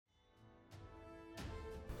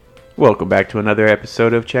Welcome back to another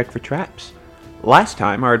episode of Check for Traps. Last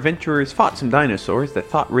time, our adventurers fought some dinosaurs that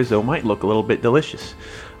thought Rizzo might look a little bit delicious.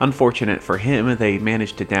 Unfortunate for him, they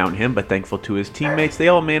managed to down him, but thankful to his teammates, they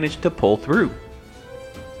all managed to pull through.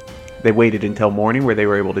 They waited until morning where they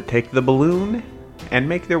were able to take the balloon and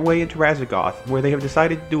make their way into Razagoth, where they have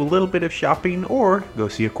decided to do a little bit of shopping or go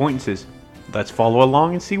see acquaintances. Let's follow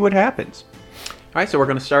along and see what happens. Alright, so we're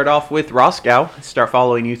going to start off with Roscoe. Start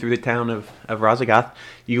following you through the town of Razagoth.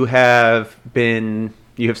 You have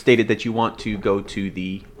stated that you want to go to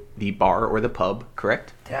the bar or the pub,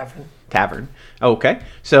 correct? Tavern. Okay.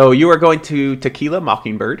 So you are going to Tequila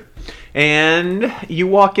Mockingbird. And you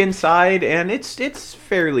walk inside and it's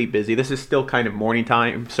fairly busy. This is still kind of morning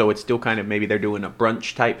time, so it's still kind of maybe they're doing a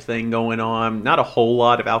brunch type thing going on. Not a whole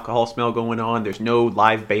lot of alcohol smell going on. There's no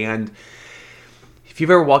live band. If you've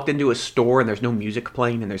ever walked into a store and there's no music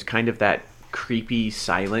playing and there's kind of that creepy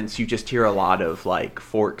silence, you just hear a lot of like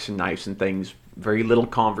forks and knives and things, very little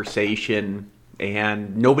conversation,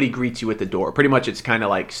 and nobody greets you at the door. Pretty much it's kind of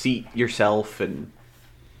like seat yourself and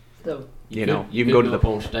So, you can go to the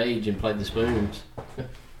on stage and play the spoons.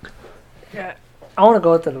 yeah, I want to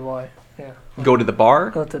go to the bar. Yeah, go to the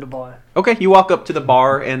bar. go to the bar. Okay, you walk up to the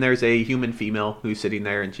bar and there's a human female who's sitting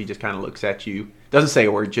there and she just kind of looks at you. Doesn't say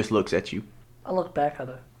a word, just looks at you. I look back at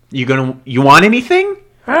her. You want anything?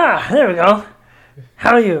 Ah, there we go.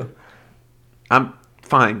 How are you? I'm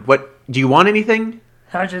fine. What, do you want anything?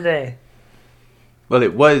 How's your day? Well,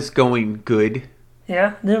 it was going good.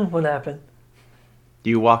 Yeah, then what happened?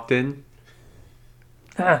 You walked in.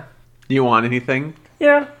 Ah, Do you want anything?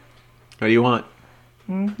 yeah. What do you want?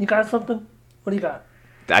 You got something? What do you got?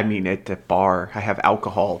 I mean, at the bar, I have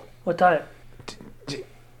alcohol. What type?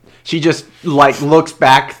 She just, looks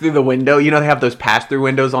back through the window. You know, they have those pass-through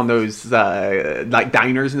windows on those,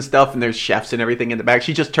 diners and stuff, and there's chefs and everything in the back.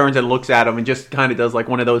 She just turns and looks at them and just kind of does,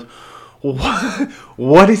 one of those,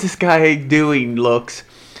 what is this guy doing looks.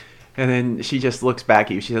 And then she just looks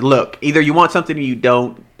back at you. She said, look, either you want something or you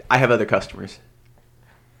don't. I have other customers.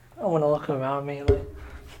 I want to look around me like,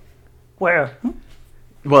 where?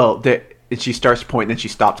 Well, and she starts pointing, and she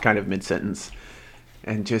stops kind of mid-sentence.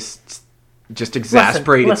 And just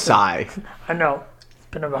exasperated listen. sigh. I know. It's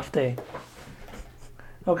been a rough day.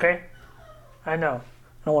 Okay? I know.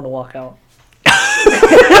 I want to walk out.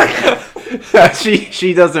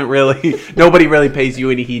 She doesn't really, nobody really pays you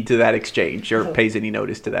any heed to that exchange or pays any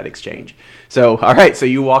notice to that exchange. So, all right, so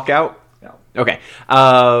you walk out? No. Okay.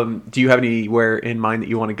 Do you have anywhere in mind that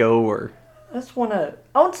you want to go, or? I just want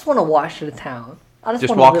to watch the town. I Just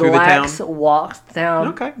want walk to through the relax, town? walk the town.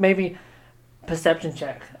 Okay. Maybe perception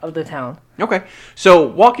check of the town. Okay. So,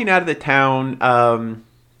 walking out of the town,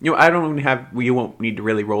 I don't you won't need to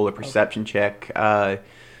really roll a perception check,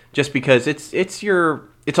 just because it's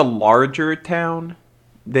a larger town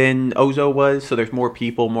than Ozo was, so there's more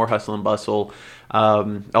people, more hustle and bustle.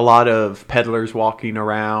 A lot of peddlers walking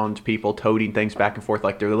around, people toting things back and forth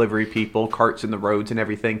like delivery people, carts in the roads and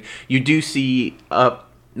everything. You do see,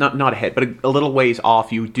 not ahead, but a little ways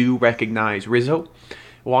off, you do recognize Rizzo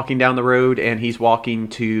walking down the road, and he's walking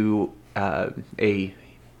to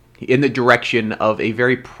in the direction of a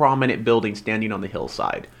very prominent building standing on the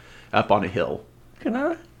hillside, up on a hill. Can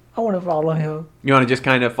I? I want to follow him. You want to just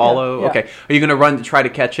kind of follow? Yeah. Okay. Are you going to run to try to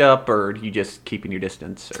catch up, or are you just keeping your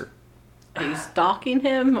distance? Or Are you stalking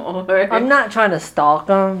him, or I'm not trying to stalk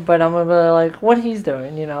him, but I'm gonna be like, what he's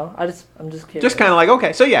doing, I'm just curious. just kind of like,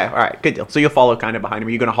 okay, so yeah, all right, good deal. So you'll follow kind of behind him.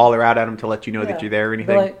 Are you going to holler out at him to let you know that Yeah. you're there or Be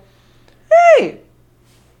anything? like, hey!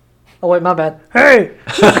 Oh wait, my bad. Hey!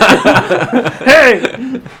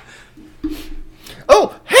 Hey!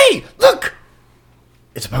 Oh, hey, look!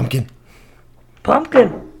 It's a pumpkin.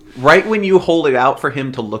 Pumpkin! Right when you hold it out for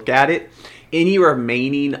him to look at it, any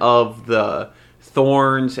remaining of the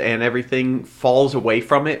thorns and everything falls away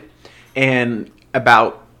from it, and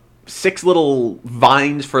about 6 little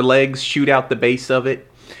vines for legs shoot out the base of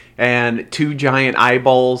it, and 2 giant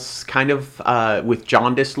eyeballs, kind of with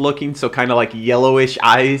jaundice looking, so kind of like yellowish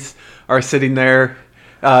eyes, are sitting there,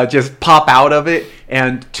 just pop out of it,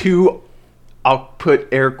 and 2, I'll put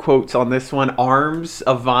air quotes on this one, arms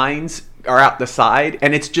of vines are out the side,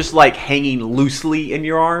 and it's just like hanging loosely in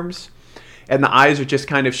your arms, and the eyes are just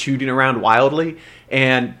kind of shooting around wildly,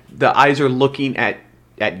 and the eyes are looking at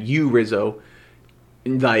you, Rizzo,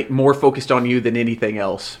 like more focused on you than anything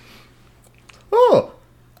else. Oh,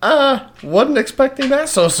 wasn't expecting that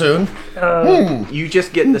so soon. You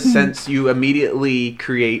just get the sense, you immediately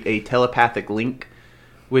create a telepathic link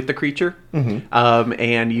with the creature,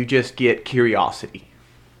 and you just get curiosity.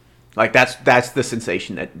 Like that's the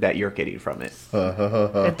sensation that you're getting from it.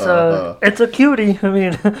 It's a cutie. I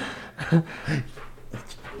mean,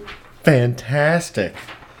 Fantastic.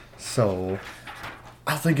 So,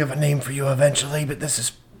 I'll think of a name for you eventually, but this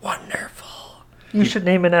is wonderful. You should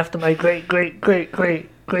name it after my great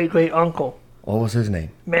uncle. What was his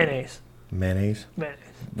name? Mayonnaise. Mayonnaise? Mayonnaise.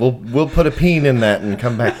 We'll put a peen in that and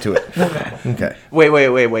come back to it. Okay.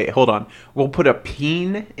 Wait. Hold on. We'll put a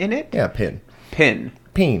peen in it? Yeah, pin. Pin.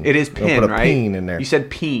 Peen. It is We'll pin, put a right? peen in there. You said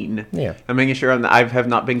peen. Yeah. I'm making sure I have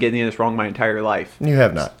not been getting this wrong my entire life. You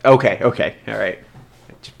have not. Okay. All right.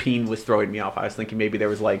 Peen was throwing me off. I was thinking maybe there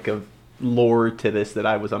was like a lore to this that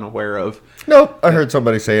I was unaware of. Nope. I heard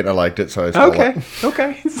somebody say it and I liked it, so I stole it.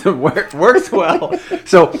 Okay. So works well.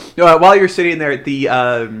 So while you're sitting there,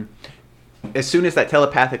 as soon as that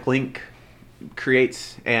telepathic link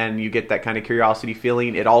creates and you get that kind of curiosity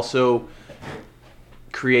feeling, it also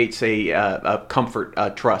creates a comfort,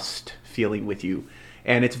 trust feeling with you.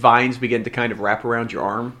 And its vines begin to kind of wrap around your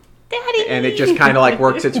arm. Daddy! And it just kind of like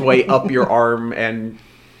works its way up your arm. And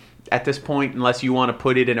at this point, unless you want to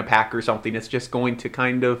put it in a pack or something, it's just going to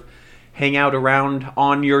kind of hang out around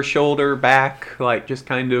on your shoulder, back, like just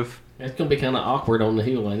kind of... It's going to be kind of awkward on the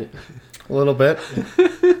hill, ain't it? A little bit.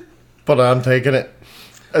 But I'm taking it.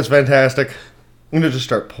 That's fantastic. I'm going to just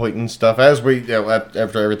start pointing stuff as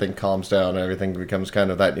after everything calms down and everything becomes kind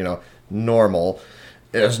of that, normal.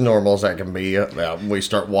 As normal as that can be. We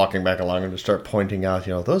start walking back along and just start pointing out,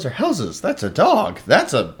 those are houses. That's a dog.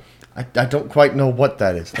 I don't quite know what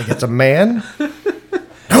that is. Like, it's a man?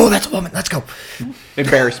 No, that's a woman. Let's go.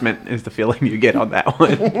 Embarrassment is the feeling you get on that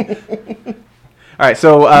one. All right,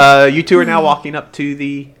 so you two are now walking up to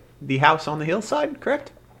the house on the hillside,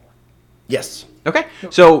 correct? Yes. Okay,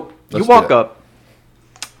 so Let's you walk do it. up,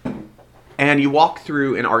 and you walk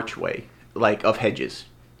through an archway, like, of hedges.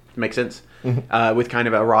 Make sense? Mm-hmm. With kind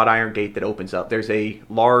of a wrought iron gate that opens up. There's a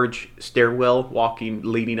large stairwell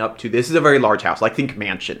leading up to... This is a very large house, like think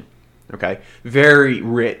mansion. Okay? Very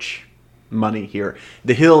rich money here.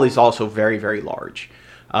 The hill is also very, very large.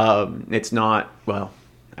 It's not... Well,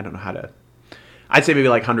 I don't know how to... I'd say maybe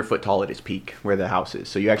like 100 foot tall at its peak where the house is.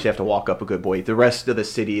 So you actually have to walk up a good way. The rest of the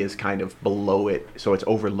city is kind of below it, so it's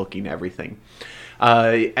overlooking everything.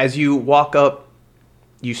 As you walk up,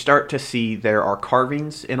 you start to see there are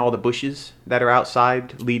carvings in all the bushes that are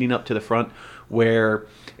outside leading up to the front, where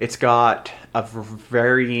it's got a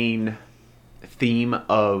varying theme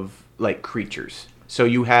of like creatures. So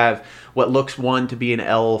you have what looks one to be an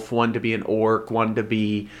elf, one to be an orc, one to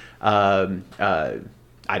be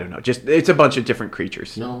I don't know. Just it's a bunch of different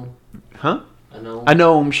creatures. No. Huh? A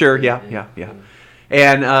gnome, sure. Yeah.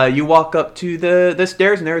 And you walk up to the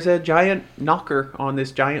stairs, and there's a giant knocker on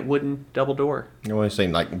this giant wooden double door. You want to say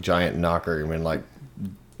like giant knocker? You mean like?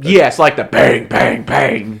 Yes, like the bang, bang,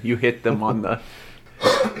 bang. You hit them on the...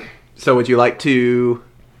 So would you like to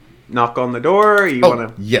knock on the door? Or you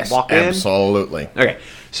want to yes, walk in? Absolutely. Okay.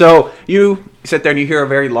 So you sit there and you hear a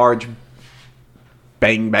very large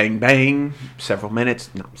bang, bang, bang. Several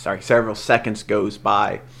seconds goes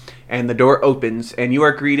by. And the door opens, and you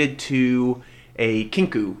are greeted to a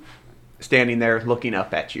kinku standing there looking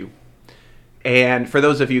up at you. And for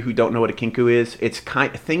those of you who don't know what a kinku is, it's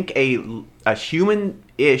think a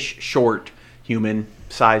human-ish, short,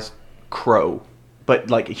 human-sized crow, but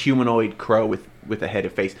like a humanoid crow with a head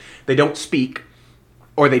and face. They don't speak,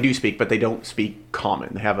 or they do speak, but they don't speak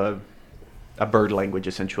common. They have a bird language,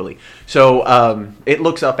 essentially. So it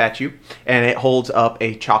looks up at you, and it holds up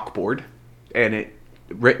a chalkboard, and it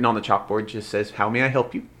written on the chalkboard just says, "How may I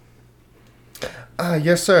help you?"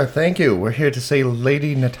 Yes, sir. Thank you. We're here to say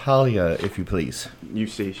Lady Natalia, if you please. You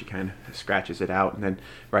see she kind of scratches it out and then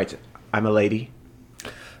writes, "I'm a lady."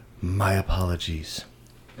 My apologies.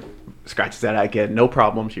 Scratches that out again. No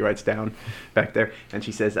problem. She writes down back there. And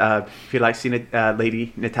she says, "If you'd like to see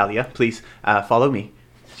Lady Natalia, please follow me."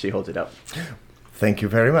 She holds it up. Thank you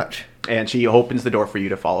very much. And she opens the door for you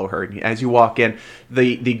to follow her. And as you walk in,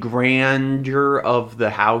 the grandeur of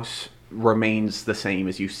the house remains the same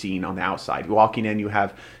as you've seen on the outside. Walking in, you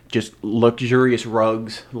have just luxurious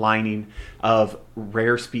rugs lining of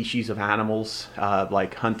rare species of animals,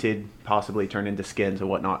 like hunted, possibly turned into skins and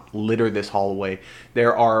whatnot, litter this hallway.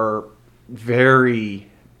 There are very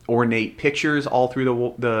ornate pictures all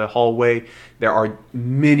through the hallway. There are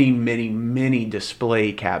many, many, many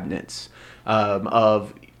display cabinets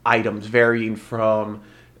of items varying from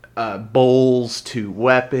bowls to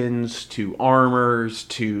weapons to armors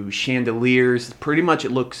to chandeliers. Pretty much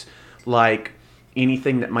it looks like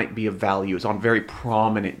anything that might be of value is on very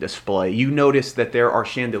prominent display. You notice that there are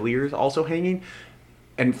chandeliers also hanging,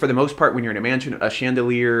 and for the most part when you're in a mansion, a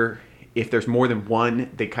chandelier, if there's more than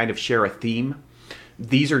one, they kind of share a theme.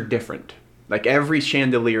 These are different. Like every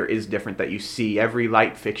chandelier is different that you see. Every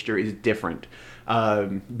light fixture is different,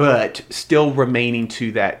 but still remaining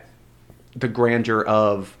to the grandeur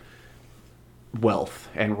of wealth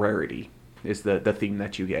and rarity is the theme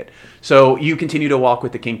that you get. So you continue to walk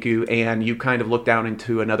with the Kinku, and you kind of look down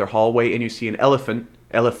into another hallway, and you see an elephant,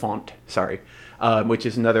 which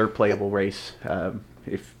is another playable race.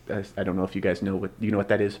 If I don't know if you guys know what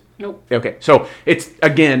that is. Nope. Okay, so it's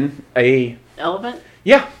again a Elephant?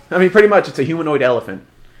 yeah. I mean, pretty much it's a humanoid elephant.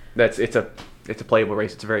 It's a playable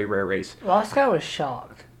race. It's a very rare race. Last guy was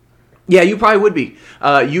shocked. Yeah, you probably would be.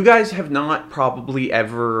 You guys have not probably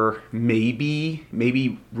ever,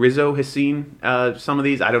 maybe Rizzo has seen some of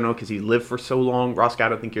these. I don't know because he lived for so long. Roscoe, I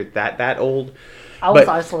don't think you're that old. I was But-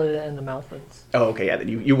 isolated in the mountains. Oh, okay, yeah, then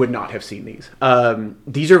you would not have seen these.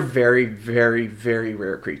 These are very, very, very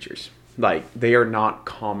rare creatures. Like, they are not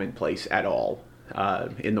commonplace at all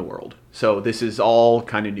in the world. So this is all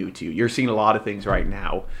kind of new to you. You're seeing a lot of things right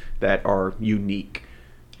now that are unique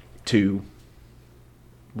to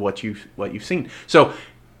what you've seen. So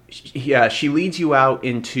she leads you out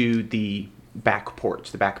into the back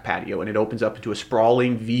porch, the back patio, and it opens up into a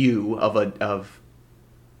sprawling view of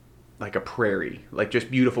like a prairie, like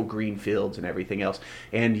just beautiful green fields and everything else.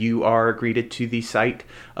 And you are greeted to the sight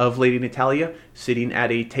of Lady Natalia sitting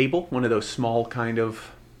at a table, one of those small kind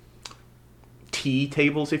of tea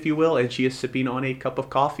tables, if you will, and she is sipping on a cup of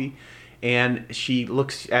coffee. And she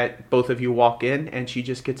looks at both of you walk in, and she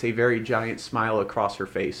just gets a very giant smile across her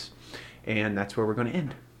face. And that's where we're going to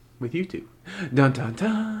end, with you two. Dun dun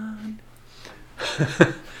dun.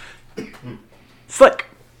 Slick.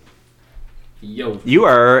 Yo. You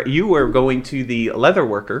are going to the leather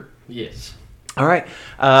worker. Yes. All right.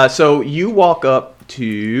 So you walk up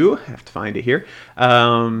to, I have to find it here,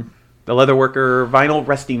 the leather worker vinyl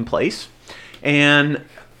resting place, and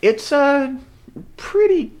it's a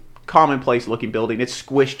pretty commonplace looking building. It's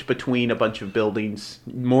squished between a bunch of buildings,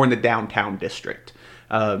 more in the downtown district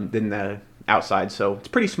than the outside. So it's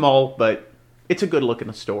pretty small, but it's a good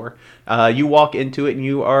looking store. You walk into it, and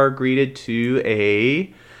you are greeted to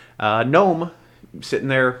a gnome sitting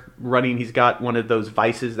there running. He's got one of those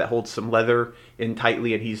vices that holds some leather in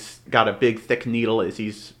tightly, and he's got a big thick needle as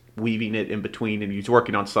he's weaving it in between, and he's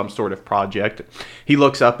working on some sort of project. He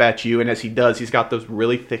looks up at you, and as he does, he's got those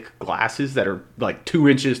really thick glasses that are like 2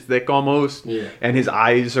 inches thick almost, Yeah. and his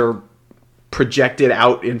eyes are projected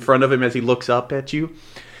out in front of him as he looks up at you.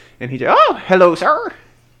 And he says, "Oh, hello, sir."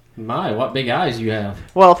 My, what big eyes you have.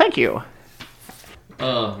 "Well, thank you."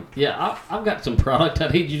 Yeah, I've got some product I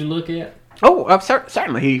need you to look at. Oh,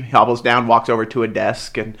 certainly. He hobbles down, walks over to a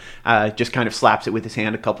desk, and just kind of slaps it with his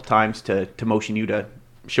hand a couple times to motion you to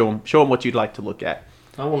show him what you'd like to look at.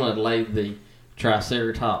 I want to lay the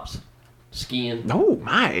Triceratops skin. Oh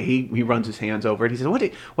my! He runs his hands over it. He says,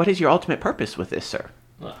 "What is your ultimate purpose with this, sir?"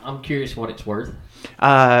 I'm curious what it's worth.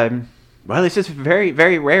 Well, this is very,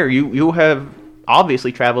 very rare. You have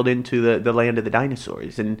obviously traveled into the land of the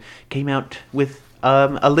dinosaurs and came out with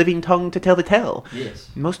a living tongue to tell the tale.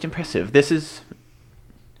 Yes. Most impressive. This is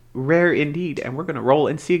rare indeed, and we're going to roll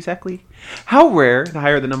and see exactly how rare. The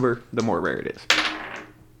higher the number, the more rare it is.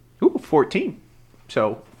 Ooh, 14.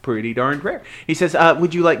 So, pretty darn rare. He says,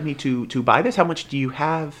 would you like me to buy this? How much do you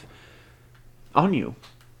have on you?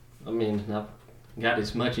 I mean, I've got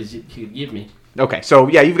as much as you could give me. Okay, so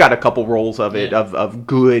yeah, you've got a couple rolls of it, Yeah. of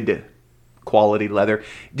good quality leather.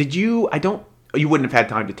 You wouldn't have had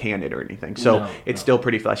time to tan it or anything, so No, it's no. still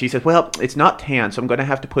pretty fresh. He says, well, it's not tan, so I'm going to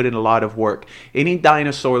have to put in a lot of work. Any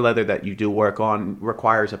dinosaur leather that you do work on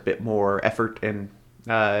requires a bit more effort and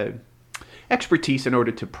expertise in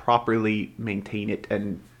order to properly maintain it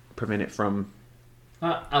and prevent it from...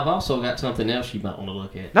 I've also got something else you might want to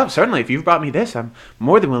look at. No, certainly, if you've brought me this, I'm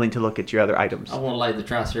more than willing to look at your other items. I want to lay the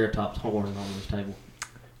Triceratops horn on this table.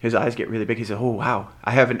 His eyes get really big. He says, oh, wow, I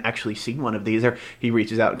haven't actually seen one of these. He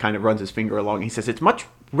reaches out and kind of runs his finger along. He says, it's much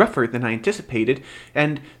rougher than I anticipated,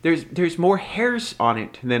 and there's more hairs on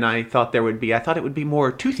it than I thought there would be. I thought it would be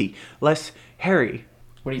more toothy, less hairy.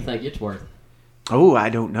 What do you think it's worth? Oh, I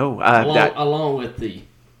don't know. Along with the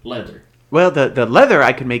leather. Well, the leather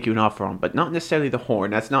I could make you an offer on, but not necessarily the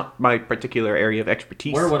horn. That's not my particular area of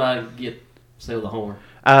expertise. Where would I sell the horn?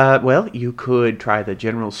 Well, you could try the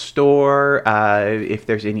general store. If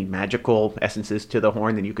there's any magical essences to the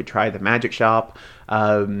horn, then you could try the magic shop.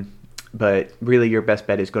 But really, your best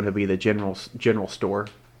bet is going to be the general store.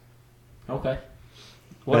 Okay.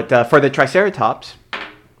 What? But for the Triceratops,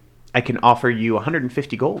 I can offer you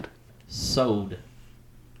 150 gold. Sold.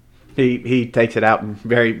 He takes it out and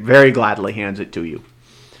very, very gladly hands it to you,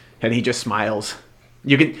 and he just smiles.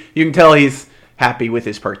 You can tell he's happy with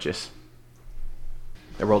his purchase.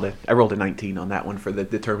 I rolled a 19 on that one for the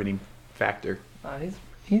determining factor.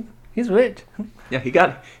 He's rich. Yeah, he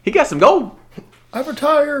got some gold. I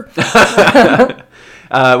retire.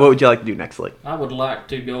 What would you like to do next, Lee? I would like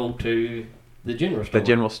to go to the general store. The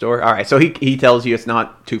general store. All right. So he tells you it's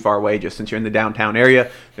not too far away. Just since you're in the downtown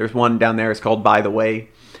area, there's one down there. It's called By the Way,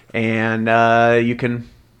 and you can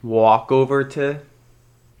walk over to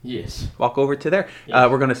Yes. there. Yes.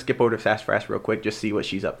 We're gonna skip over to Sassafras real quick, just see what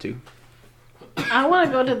she's up to. I want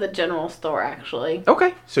to go to the general store, actually.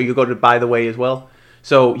 Okay. So you go to By the Way as well.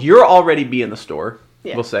 So you're already be in the store.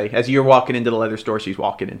 Yeah. We'll say as you're walking into the leather store, she's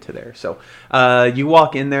walking into there. So you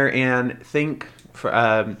walk in there and think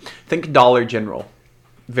Dollar General,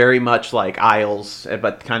 very much like aisles,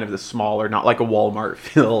 but kind of the smaller, not like a Walmart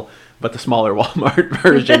feel, but the smaller Walmart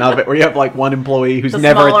version of it, where you have like one employee who's The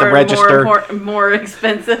never at the smaller, register. more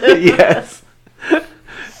expensive. Yes.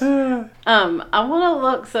 I want to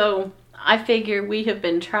look. So I figure we have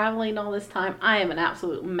been traveling all this time. I am an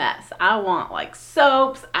absolute mess. I want like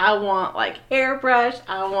soaps. I want like hairbrush.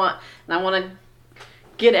 I want to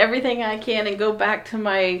get everything I can and go back to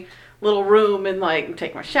my little room and like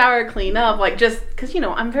take my shower, clean up, like just because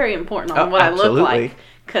I'm very important on what absolutely. I look like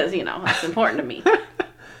because that's important to me.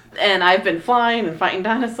 And I've been flying and fighting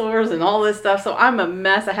dinosaurs and all this stuff, so I'm a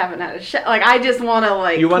mess. I haven't had a shower. Like I just want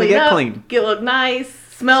to You wanna clean get up, clean. look nice,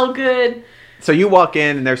 smell good. So you walk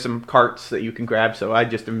in and there's some carts that you can grab. So I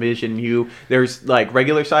just envision there's like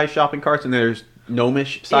regular size shopping carts and there's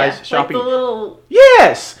gnomish size shopping. Like the little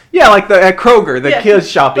Yes, yeah, like the at Kroger, the kids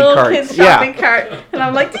shopping the little carts. kids shopping cart, and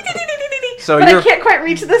I'm like, So but I you're- can't quite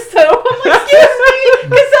reach the soap. I'm like, excuse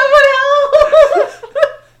me, can someone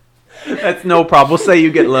help? That's no problem. We'll say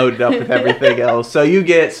you get loaded up with everything else. So you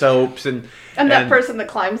get soaps and that person that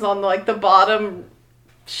climbs on like the bottom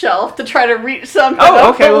shelf to try to reach something. Oh,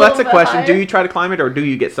 up okay. Well, that's a little bit question. higher. Do you try to climb it, or do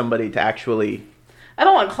you get somebody to actually? I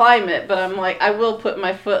don't want to climb it, but I'm like, I will put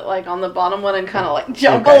my foot like on the bottom one and kind of like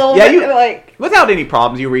jump Okay. a little Yeah, bit. Like Without any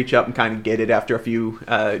problems, you reach up and kind of get it after a few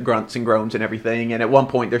grunts and groans and everything. And at one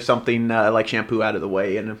point, there's something like shampoo out of the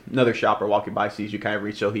way, and another shopper walking by sees you kind of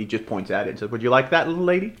reach, so he just points at it and says, "Would you like that, little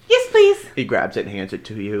lady?" yes, please. He grabs it and hands it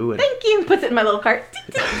to you. And Thank you. Puts it in my little cart.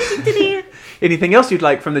 anything else you'd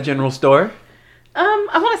like from the general store?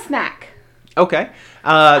 I want a snack. Okay.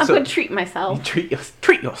 I'm So going to treat myself. treat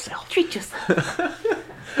yourself. Treat yourself.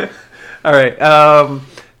 All right.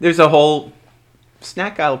 There's a whole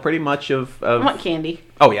snack aisle, pretty much of. I want candy.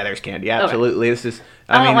 Oh yeah, there's candy. Absolutely. This is.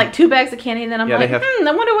 I want like 2 bags of candy, and then I'm Yeah, like, they have-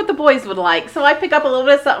 I wonder what the boys would like. So I pick up a little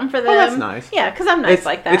bit of something for them. Oh, that's nice. Yeah, because I'm nice it's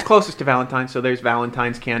like that. It's closest to Valentine's, so there's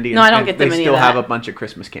Valentine's candy. No, I don't and get them They any still of have that. a bunch of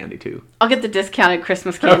Christmas candy too. I'll get the discounted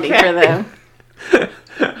Christmas candy Okay. for them.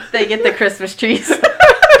 They get the Christmas trees.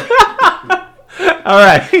 All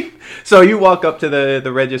right. So you walk up to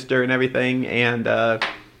the register and everything, and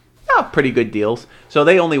pretty good deals. So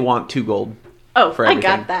they only want 2 gold. Oh, For I everything.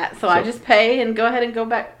 got that. So I just pay and go ahead and go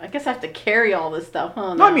back. I guess I have to carry all this stuff,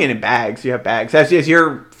 huh? No, I mean in bags. You have bags. As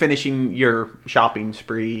you're finishing your shopping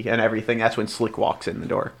spree and everything, that's when Slick walks in the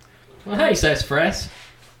door. Well, hey, Sassafras.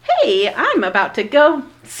 Hey, I'm about to go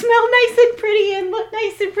smell nice and pretty and look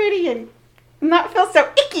nice and pretty and not feel so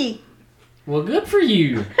icky. Well, good for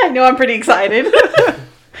you. I know I'm pretty excited.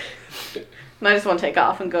 And I just want to take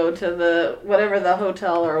off and go to whatever the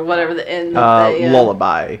hotel or whatever the inn. that they,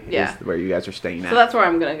 Lullaby yeah. is where you guys are staying at. So that's where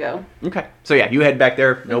I'm going to go. Okay. So yeah, you head back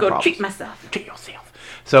there. No go problem. treat myself. Treat yourself.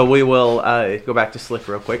 So we will go back to Slick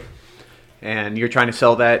real quick. And you're trying to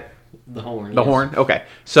sell that The horn. the yes. horn. Okay.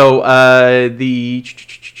 So the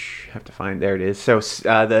have to find there it is. So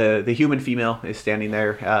the human female is standing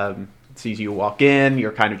there. Sees you walk in.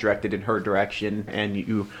 You're kind of directed in her direction, and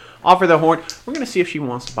you offer the horn. We're gonna see if she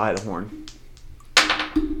wants to buy the horn.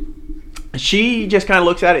 She just kind of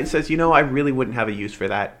looks at it and says, I really wouldn't have a use for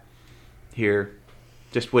that here.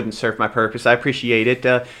 Just wouldn't serve my purpose. I appreciate it.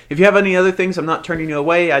 If you have any other things, I'm not turning you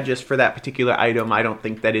away. For that particular item, I don't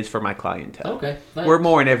think that is for my clientele. Okay. Thanks. We're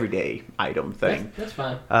more an everyday item thing. That's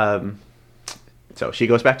fine. So she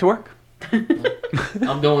goes back to work.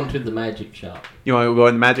 I'm going to the magic shop. You want to go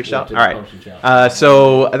in the magic shop? to All the right. potion shop.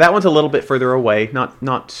 So that one's a little bit further away,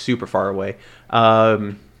 not super far away.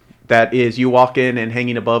 That is, you walk in, and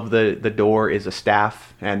hanging above the door is a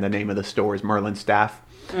staff, and the name of the store is Merlin Staff.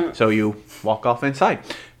 So you walk off inside,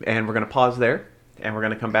 and we're going to pause there, and we're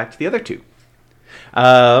going to come back to the other 2.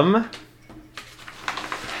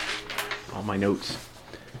 All my notes.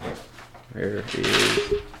 Where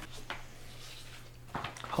is...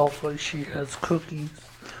 Hopefully she has cookies.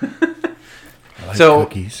 I like So-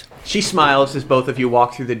 cookies. She smiles as both of you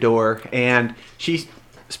walk through the door, and she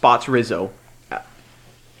spots Rizzo.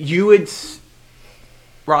 You would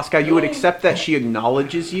Roscoe, you would accept that she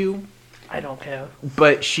acknowledges you, I don't care.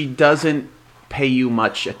 but she doesn't pay you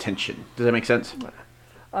much attention. Does that make sense?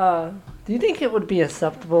 Do you think it would be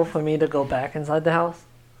acceptable for me to go back inside the house?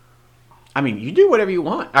 I mean, you do whatever you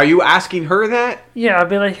want. Are you asking her that? Yeah, I'd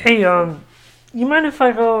be like, hey, you mind if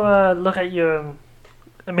I go look at your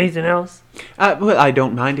amazing house? Well, I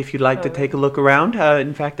don't mind if you'd like to take a look around.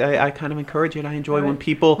 In fact, I kind of encourage it. I enjoy when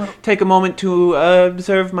people take a moment to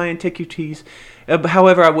observe my antiquities.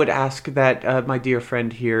 However, I would ask that my dear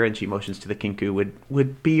friend here, and she motions to the Kinku,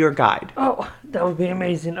 would be your guide. Oh, that would be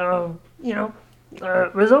amazing.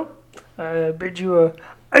 Rizzo, I bid you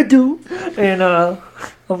adieu, and I'm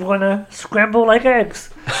gonna scramble like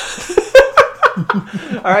eggs.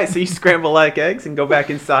 All right, so you scramble like eggs and go back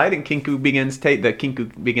inside, and Kinku begins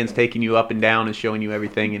taking you up and down and showing you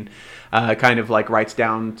everything, and kind of like writes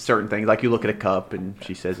down certain things. Like you look at a cup, and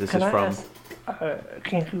she says, "This Can is I from." ask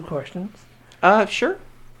Kinku questions? Sure.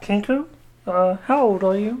 Kinku, how old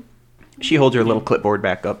are you? She holds her little clipboard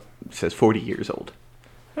back up. It says 40 years old.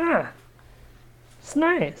 Ah, it's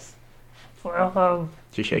nice. Well,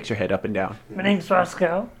 She shakes her head up and down. my name's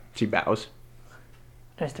Roscoe. She bows.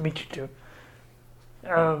 Nice to meet you too.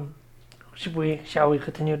 Shall we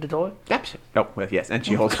continue the door? Absolutely. Oh, well, yes. And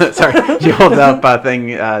she holds. Sorry, she holds up a thing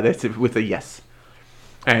that's with a yes,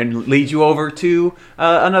 and leads you over to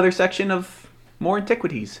another section of more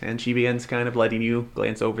antiquities. And she begins kind of letting you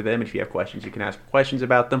glance over them. If you have questions, you can ask questions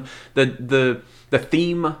about them. The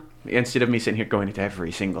theme, instead of me sitting here going into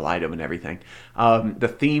every single item and everything,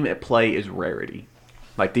 the theme at play is rarity.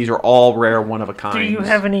 Like these are all rare, one of a kind. Do you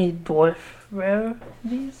have any dwarf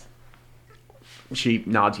rarities? She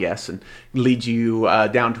nods yes and leads you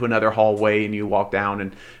down to another hallway, and you walk down,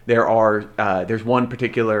 and there's one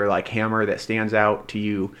particular like hammer that stands out to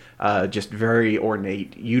you, just very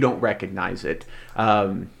ornate. You don't recognize it,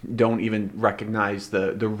 don't even recognize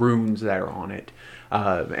the runes that are on it,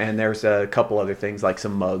 and there's a couple other things like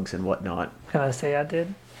some mugs and whatnot. Can I say I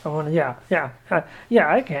did? Yeah,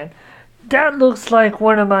 I can. That looks like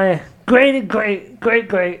one of my great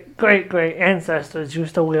ancestors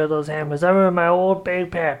used to wear those hammers. I remember my old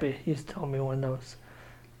big pappy used to tell me one of those.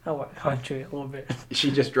 I went country a little bit.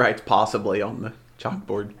 She just writes possibly on the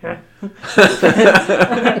chalkboard. Yeah.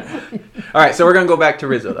 All right, so we're gonna go back to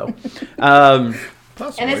Rizzo though. And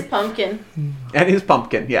his pumpkin. And his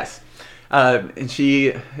pumpkin, yes. And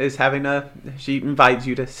she invites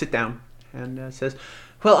you to sit down and says,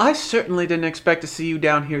 "Well, I certainly didn't expect to see you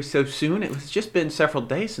down here so soon. It was just been several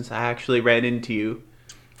days since I actually ran into you."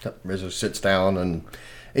 Rizzo sits down and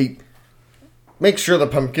he makes sure the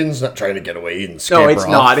pumpkin's not trying to get away and scamper No, it's off.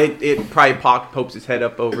 not. It probably pokes its head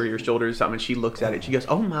up over your shoulder or something. And she looks at it. She goes,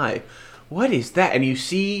 "Oh my, what is that?" And you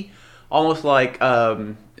see almost like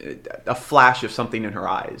a flash of something in her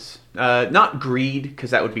eyes. Not greed,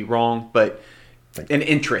 because that would be wrong, but an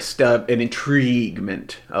interest, an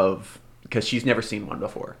intriguement of... because she's never seen one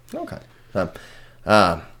before. Okay.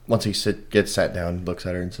 Once he gets sat down, looks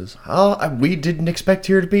at her and says, we didn't expect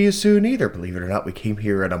here to be as soon either. Believe it or not, we came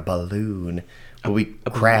here in a balloon. But we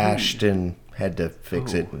crashed and had to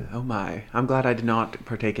fix it. Oh my. I'm glad I did not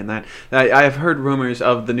partake in that. I have heard rumors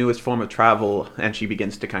of the newest form of travel, and she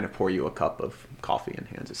begins to kind of pour you a cup of coffee and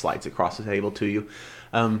hands it slides across the table to you.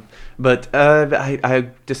 But I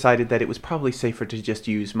decided that it was probably safer to just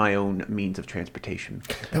use my own means of transportation.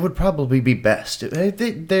 That would probably be best.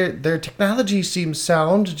 Their technology seems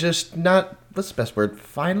sound, just not, what's the best word,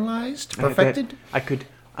 finalized? Perfected? I could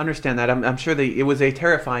understand that. I'm sure it was a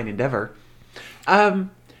terrifying endeavor.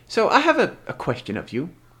 So I have a question of you.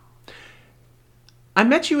 I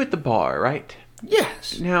met you at the bar, right?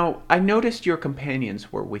 Yes. Now, I noticed your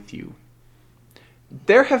companions were with you.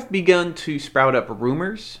 There have begun to sprout up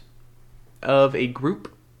rumors of a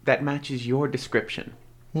group that matches your description.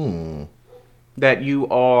 That you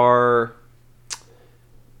are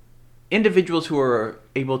individuals who are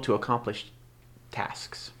able to accomplish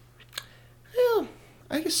tasks. Well,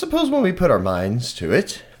 I suppose when we put our minds to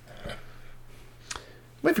it,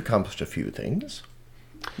 we've accomplished a few things.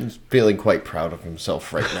 He's feeling quite proud of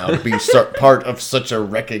himself right now to be part of such a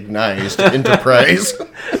recognized enterprise.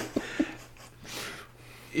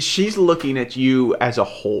 She's looking at you as a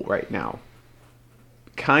whole right now.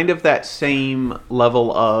 Kind of that same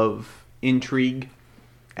level of intrigue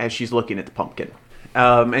as she's looking at the pumpkin.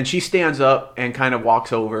 And she stands up and kind of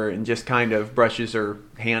walks over and just kind of brushes her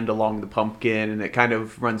hand along the pumpkin, and it kind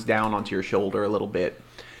of runs down onto your shoulder a little bit.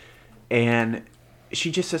 And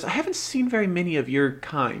she just says, "I haven't seen very many of your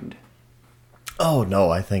kind." Oh, no,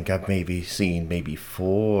 I think I've seen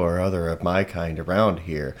 4 other of my kind around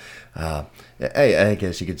here. I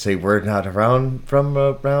guess you could say we're not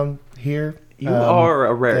around here. You are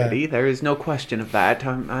a rarity. There is no question of that.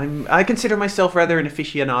 I consider myself rather an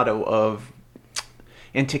aficionado of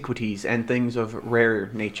antiquities and things of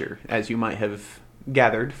rare nature, as you might have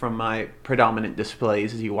gathered from my predominant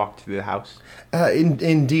displays as you walked through the house.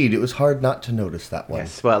 Indeed, it was hard not to notice that one.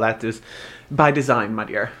 Yes, well, that is by design, my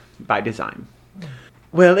dear. By design.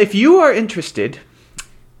 Well, if you are interested,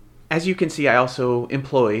 as you can see, I also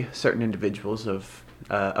employ certain individuals of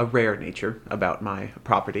a rare nature about my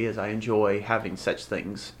property, as I enjoy having such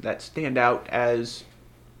things that stand out as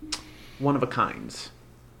one of a kinds.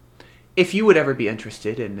 If you would ever be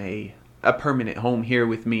interested in a permanent home here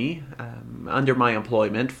with me, under my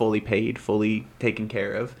employment, fully paid, fully taken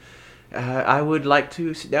care of, I would like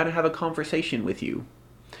to sit down and have a conversation with you,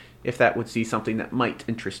 if that would be something that might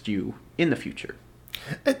interest you in the future.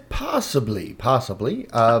 Possibly.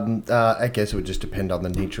 I guess it would just depend on the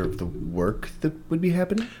nature of the work that would be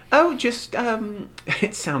happening. Oh, just,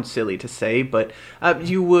 it sounds silly to say, but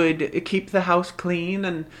you would keep the house clean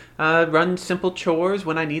and run simple chores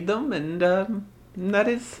when I need them, and that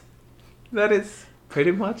is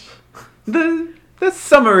pretty much the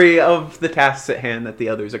summary of the tasks at hand that the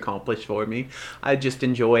others accomplish for me. I just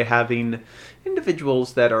enjoy having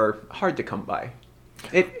individuals that are hard to come by.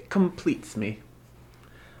 It completes me.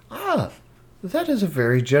 That is a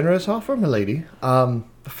very generous offer, milady.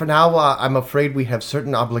 For now, I'm afraid we have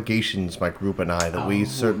certain obligations, my group and I, that we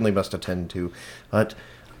certainly must attend to. But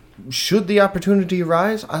should the opportunity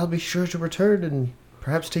arise, I'll be sure to return and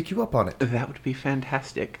perhaps take you up on it. That would be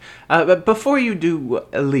fantastic. But before you do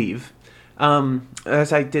leave,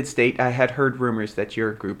 as I did state, I had heard rumors that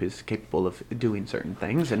your group is capable of doing certain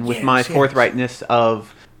things, and with my forthrightness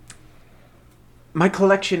of my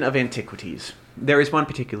collection of antiquities, there is one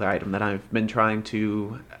particular item that I've been trying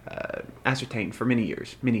to ascertain for many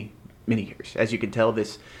years. Many years. As you can tell,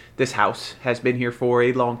 this house has been here for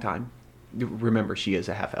a long time. Remember, she is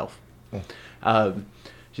a half-elf.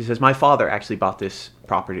 She says, my father actually bought this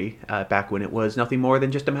property back when it was nothing more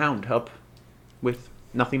than just a mound up with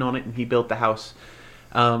nothing on it, and he built the house.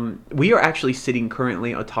 We are actually sitting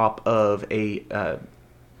currently on top of a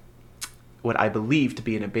what I believe to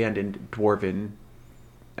be an abandoned dwarven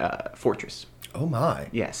fortress. Oh my.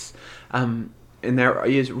 Yes. And there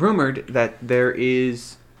is rumored that there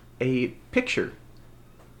is a picture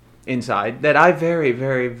inside that I very,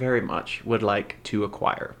 very, very much would like to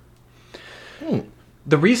acquire.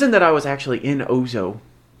 The reason that I was actually in Ozo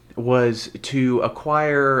was to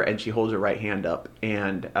acquire, and she holds her right hand up,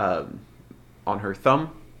 and on her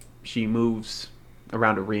thumb, she moves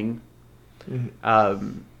around a ring, a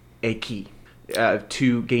key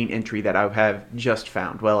to gain entry that I have just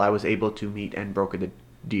found. Well, I was able to meet and broker the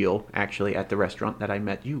deal, actually, at the restaurant that I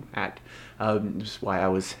met you at. This is why I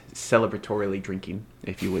was celebratorily drinking,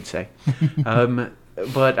 if you would say.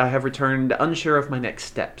 But I have returned unsure of my next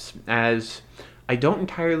steps, as I don't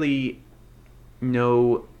entirely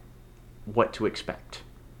know what to expect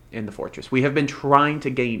in the fortress. We have been trying to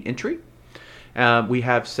gain entry. We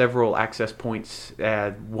have several access points.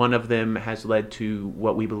 One of them has led to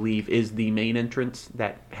what we believe is the main entrance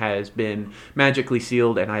that has been magically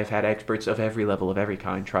sealed, and I've had experts of every level, of every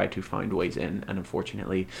kind, try to find ways in, and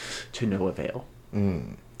unfortunately, to no avail.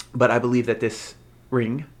 But I believe that this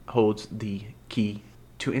ring holds the key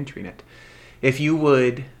to entering it. If you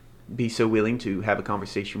would be so willing to have a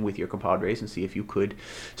conversation with your compadres and see if you could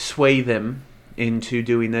sway them into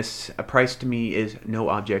doing this, a price to me is no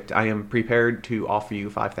object. I am prepared to offer you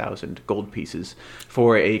 5,000 gold pieces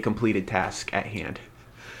for a completed task at hand.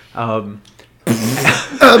 Sorry,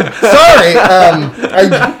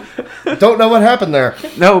 I don't know what happened there.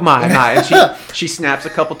 No, my. And she snaps a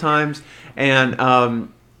couple times, and I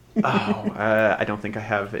don't think I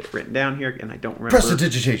have it written down here, and I don't remember.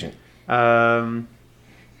 Prestidigitation.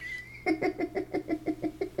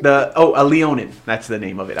 A Leonin. That's the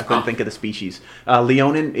name of it. I couldn't think of the species.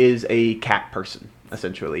 Leonin is a cat person,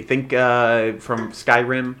 essentially. Think from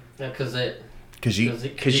Skyrim. Yeah, Khajiit.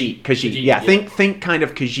 Khajiit. Yeah, think kind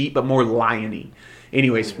of Khajiit, but more lion-y.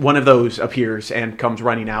 Anyways, one of those appears and comes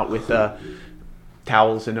running out with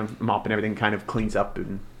towels and a mop and everything, kind of cleans up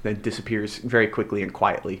and then disappears very quickly and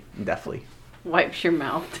quietly and deftly. Wipes your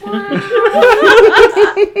mouth.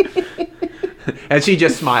 And she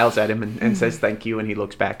just smiles at him and says thank you, and he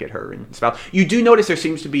looks back at her and smiles. You do notice there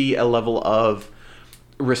seems to be a level of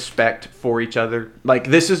respect for each other. Like,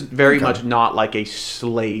 this is very much not like a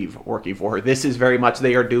slave working for her. This is very much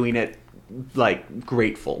they are doing it, like,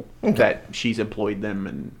 grateful that she's employed them.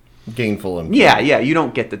 And gainful. And yeah, you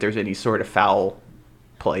don't get that there's any sort of foul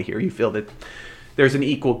play here. You feel that there's an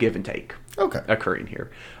equal give and take occurring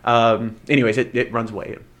here. Anyways, it runs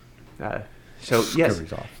away. So, yes,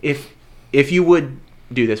 if you would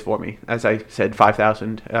do this for me, as I said,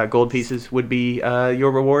 5,000 gold pieces would be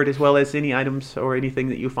your reward, as well as any items or anything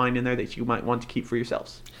that you find in there that you might want to keep for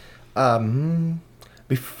yourselves.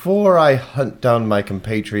 Before I hunt down my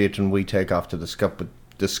compatriot and we take off to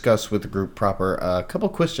discuss with the group proper, a couple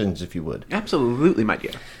questions, if you would. Absolutely, my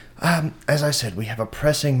dear. As I said, we have a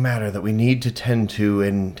pressing matter that we need to tend to,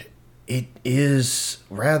 and it is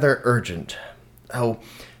rather urgent. Oh,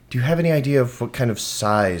 do you have any idea of what kind of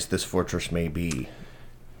size this fortress may be?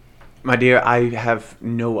 My dear, I have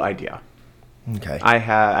no idea. Okay.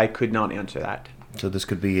 I could not answer that. So this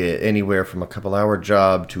could be anywhere from a couple-hour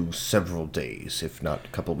job to several days, if not a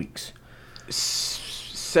couple weeks.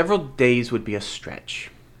 Several days would be a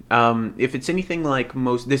stretch. If it's anything like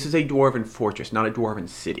this is a dwarven fortress, not a dwarven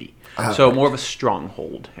city. So right. More of a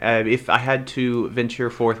stronghold. If I had to venture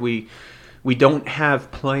forth, we don't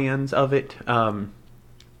have plans of it.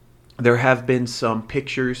 There have been some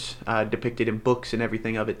pictures depicted in books and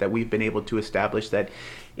everything of it that we've been able to establish that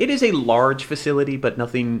it is a large facility, but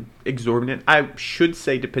nothing exorbitant. I should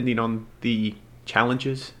say, depending on the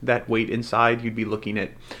challenges that wait inside, you'd be looking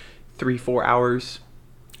at 3-4 hours.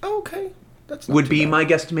 Okay. That's not would too be bad. my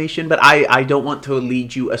guesstimation, but I don't want to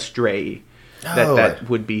lead you astray. That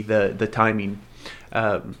would be the timing.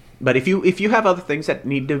 But if you have other things that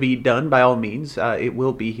need to be done, by all means, it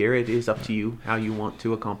will be here. It is up to you how you want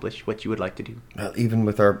to accomplish what you would like to do. Well, even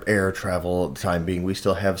with our air travel at the time being, we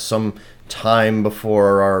still have some time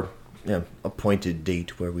before our appointed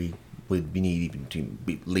date where we would need even to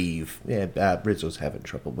leave. Yeah, Rizzo's having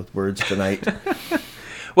trouble with words tonight.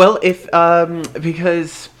 Well,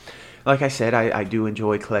 because, like I said, I do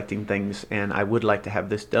enjoy collecting things, and I would like to have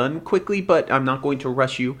this done quickly, but I'm not going to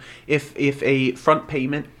rush you. If a front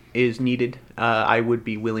payment is needed, I would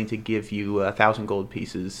be willing to give you 1,000 gold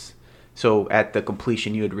pieces. So at the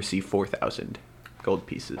completion, you would receive 4,000 gold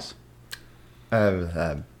pieces. You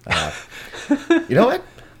know what?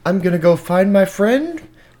 I'm gonna go find my friend,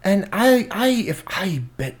 and I'll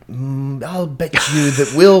bet you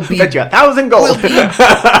that we'll be Bet you 1,000 gold.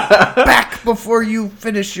 back before you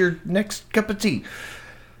finish your next cup of tea.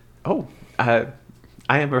 Oh, I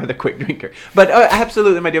am a rather quick drinker. But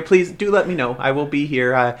absolutely, my dear, please do let me know. I will be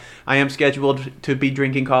here. I am scheduled to be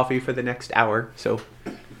drinking coffee for the next hour. So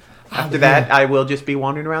after that, I will just be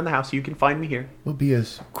wandering around the house. You can find me here. We'll be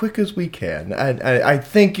as quick as we can. I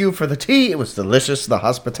thank you for the tea. It was delicious. The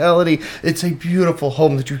hospitality. It's a beautiful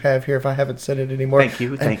home that you have here, if I haven't said it anymore. Thank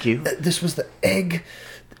you. Thank you. This was the egg.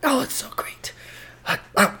 Oh, it's so great.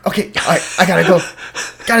 Okay, all right, I gotta go.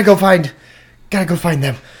 Gotta go find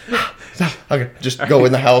them. Okay, just go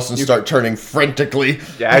in the house and start turning frantically.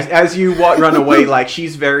 Yeah, as you run away, like,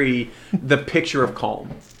 she's very the picture of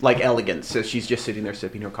calm, like elegance. So she's just sitting there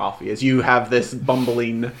sipping her coffee. As you have this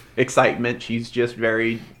bumbling excitement, she's just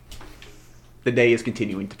very. The day is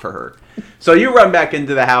continuing for her. So you run back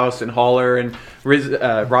into the house, and Haller and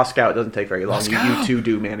Roscoe. It doesn't take very long. You two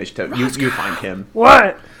do manage to. You find him.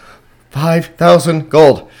 What? 5,000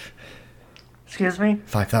 gold. Excuse me?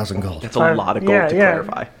 5,000 gold. That's a lot of gold to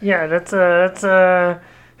clarify. Yeah, that's what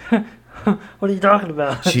are you talking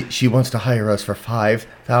about? She wants to hire us for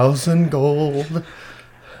 5,000 gold.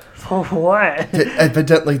 For what?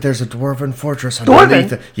 Evidently, there's a dwarven fortress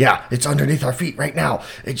underneath. Yeah, it's underneath our feet right now.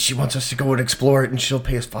 And she wants us to go and explore it, and she'll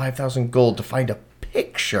pay us 5,000 gold to find a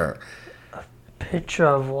picture. Picture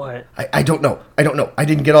of what? I don't know. I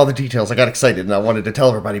didn't get all the details. I got excited and I wanted to tell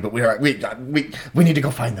everybody, but we need to go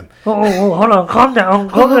find them. Oh, hold on. Calm down.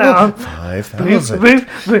 Calm down. 5,000. Breathe.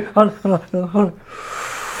 Hold on. Calm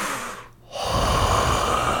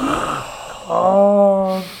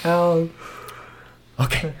down.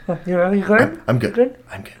 Okay. You good? I'm good. Good?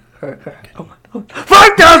 I'm good. Come on.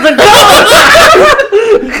 5,000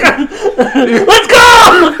 Let's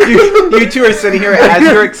go! You two are sitting here as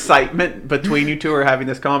your excitement between you two are having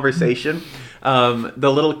this conversation. The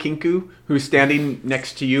little Kinku who's standing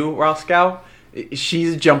next to you, Roscoe,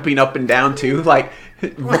 she's jumping up and down too. Like,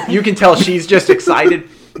 you can tell she's just excited.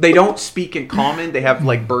 They don't speak in common. They have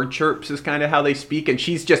like bird chirps is kind of how they speak, and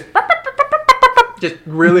she's just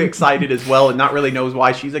really excited as well, and not really knows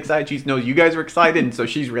why she's excited. She knows you guys are excited, and so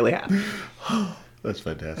she's really happy. That's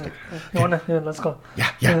fantastic. Let's go.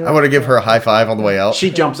 Yeah. I want to give her a high five on the way out.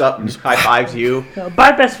 She jumps up and high fives you.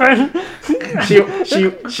 Bye, best friend.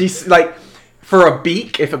 She's like, for a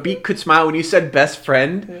beak, if a beak could smile when you said best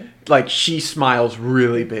friend, like, she smiles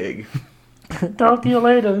really big. Talk to you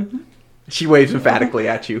later. She waves emphatically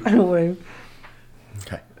at you. I wave.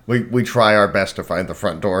 Okay. We try our best to find the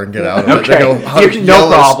front door and get out of it. Okay, no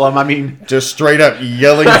problem. I mean, just straight up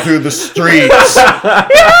yelling through the streets.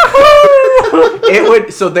 It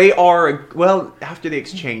would. So they are after the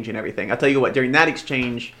exchange and everything. I'll tell you what. During that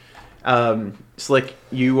exchange, Slick,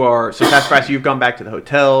 you are Task Force. You've gone back to the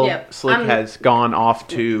hotel. Yep. Slick has gone off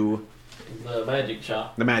to The magic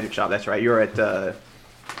shop. the magic shop. That's right. You're at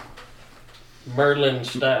Merlin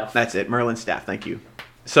staff. that's it. Merlin's staff. Thank you.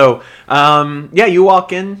 So you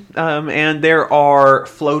walk in and there are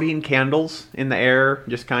floating candles in the air,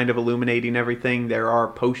 just kind of illuminating everything. There are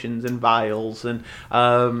potions and vials and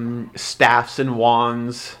staffs and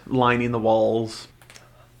wands lining the walls.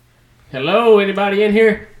 Hello, anybody in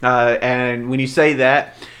here? And when you say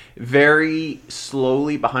that, very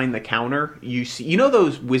slowly behind the counter, you see,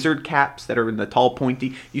 those wizard caps that are in the tall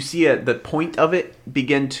pointy, you see the point of it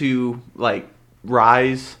begin to like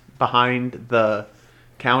rise behind the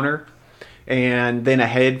counter, and then a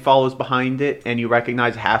head follows behind it, and you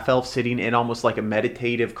recognize a half-elf sitting in almost like a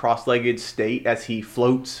meditative cross-legged state as he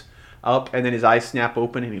floats up, and then his eyes snap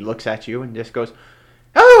open and he looks at you and just goes,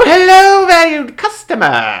 "Oh, hello, valued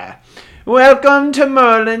customer. Welcome to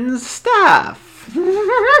Merlin's staff."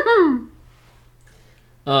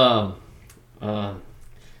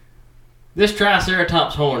 This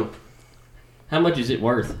Triceratops horn, how much is it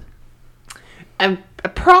worth?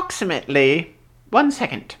 Approximately 1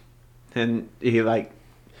 second. And he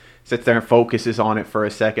sits there and focuses on it for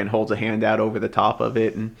a second, holds a hand out over the top of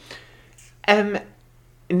it, and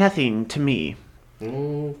nothing to me.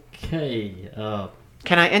 Okay.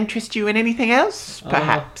 Can I interest you in anything else,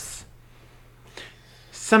 perhaps?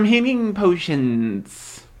 Some healing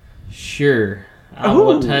potions. Sure. I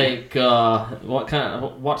will take. What's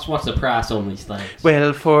the price on these things?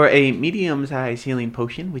 Well, for a medium-sized healing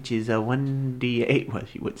potion, which is a 1d8, well,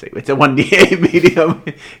 you would say it's a 1d8 medium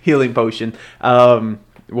healing potion.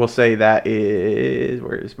 We'll say that is,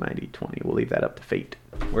 where is my d20? We'll leave that up to fate.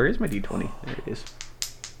 Where is my d20? There it is.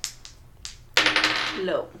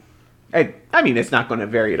 Low. I mean, it's not going to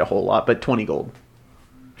vary it a whole lot, but 20 gold.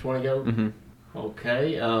 20 gold. Mm-hmm.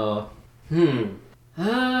 Okay.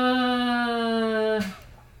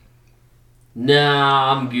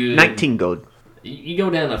 Nah, I'm good. 19 gold. You go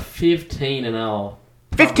down to 15 and all.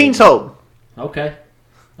 15 sold. Okay.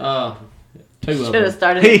 2 of Should have them.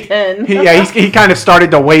 started at 10. He kind of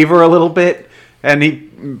started to waver a little bit, and he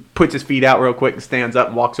puts his feet out real quick and stands up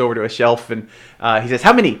and walks over to a shelf, and he says,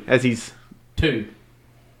 "How many?" As he's 2.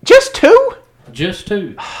 just 2. Just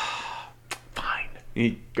 2. Fine.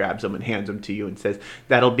 He grabs them and hands them to you and says,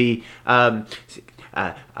 "That'll be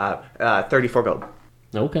 34 gold."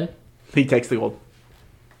 Okay. He takes the gold.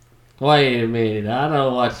 Wait a minute. I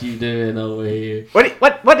know what you doing over here.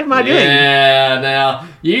 What am I doing? Yeah, now,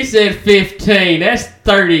 you said 15. That's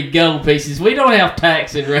 30 gold pieces. We don't have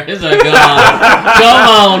tax in Rezo. Come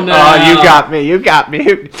on now. Oh, you got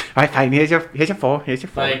me. All right, fine. Here's your 4. Here's your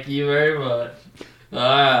 4. Thank you very much. All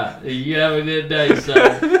right. You have a good day,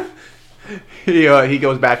 sir. He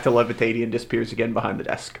goes back to levitating and disappears again behind the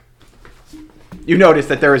desk. You notice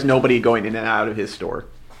that there is nobody going in and out of his store.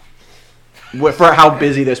 For how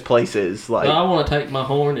busy this place is. No, I want to take my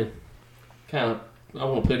horn and I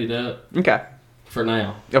want to put it up Okay. for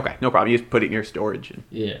now. Okay, no problem. You just put it in your storage. And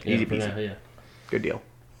Yeah. Easy for peasy. now, yeah. good deal.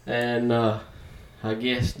 And I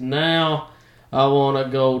guess now I want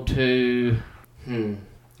to go to...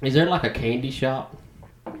 Is there like a candy shop?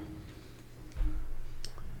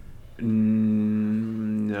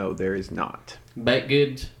 No, there is not. Baked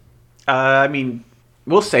goods? I mean,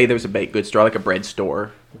 we'll say there's a baked goods store, like a bread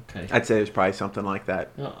store. Okay. I'd say there's probably something like that.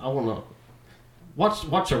 I want to...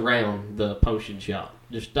 What's around the potion shop?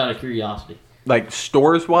 Just out of curiosity. Like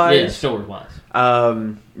stores wise? Yeah, stores wise.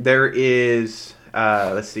 There is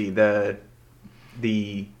let's see, the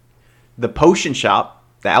potion shop,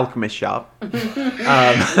 the alchemist shop.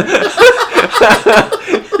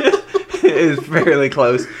 Is fairly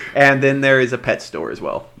close. And then there is a pet store as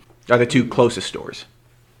well. Are the 2 closest stores.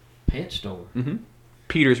 Pet store? Mm-hmm.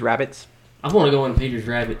 Peter's Rabbits. I want to go in Peter's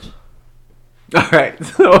Rabbits. All right,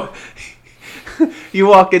 so you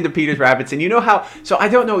walk into Peter's Rabbits, and you know how... So I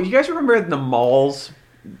don't know, you guys remember in the malls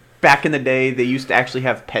back in the day, they used to actually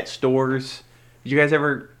have pet stores? Did you guys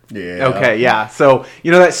ever... Yeah. Okay, yeah. So,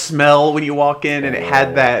 you know that smell when you walk in, and it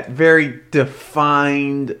had that very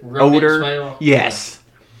defined Rodent odor? smell? Yes.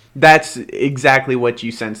 That's exactly what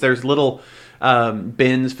you sense. There's little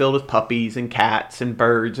bins filled with puppies and cats and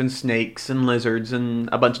birds and snakes and lizards and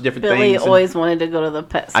a bunch of different Billy things. always wanted to go to the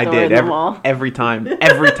pet store I did in the mall. every time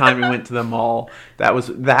we went to the mall. That was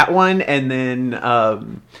that one, and then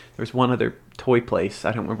there's one other toy place.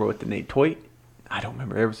 I don't remember what the name. I don't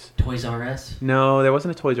remember. There was Toys R Us? no. There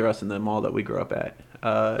wasn't a Toys R Us in the mall that we grew up at.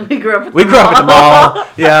 We grew up at We grew up at the mall.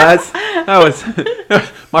 Yeah, that was.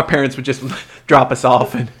 My parents would just drop us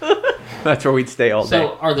off, and That's where we'd stay all day.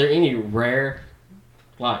 So, are there any rare,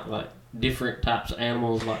 like different types of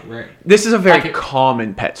animals, like rare, This is a very Like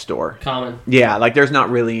common pet store. common? Yeah, like there's not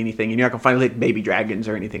really anything. You're not gonna find like baby dragons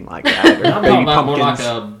or anything like that, or I'm baby talking about more pumpkins.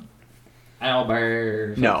 like a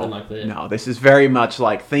owlbear or something like that. No, this is very much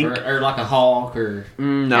like think. Or like a hawk or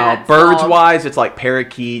No, Cats, birds dogs. wise, it's like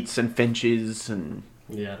parakeets and finches and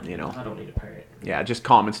yeah, You know. I don't need a parrot. yeah, just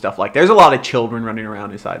common stuff. Like there's a lot of children running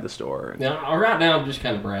around inside the store. Now, right now I'm just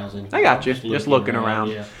kind of browsing. I got I'm you. Just looking around.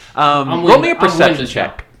 Yeah. Roll me a perception window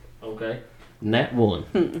check. Okay. Nat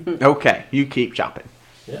 1. Okay, you keep shopping.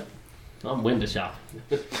 Yeah. I'm window shopping.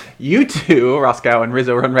 You two, Roscoe and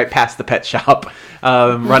Rizzo, run right past the pet shop,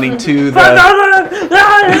 running to the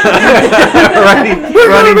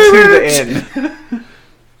running to the inn.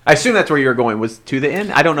 I assume that's where you were going. Was to the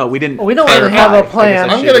inn? I don't know. We didn't. We don't really have a clarify. I plan. guess I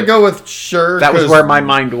I'm gonna should've. go with sure. That was 'cause- where my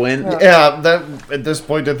mind went. Yeah, that at this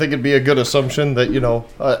point, I think it'd be a good assumption that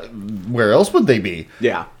where else would they be?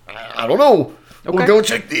 Yeah. I don't know. We'll Okay. go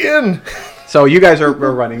check the inn. So you guys are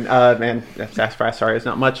running. Man, that's fast. Sorry, it's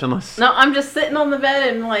not much unless. No, I'm just sitting on the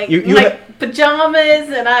bed in like You my pajamas,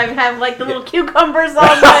 and I have like the little cucumbers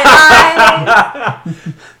on my eyes.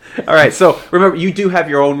 All right. So remember, you do have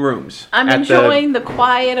your own rooms. I'm at enjoying the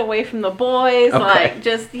quiet away from the boys, Okay. like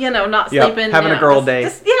just not Yep, sleeping, having a girl day.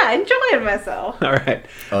 Just enjoying myself All right.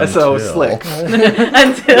 So Until- slick.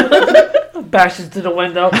 until Bashes to the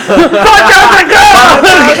window.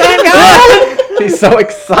 He's so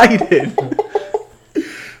excited.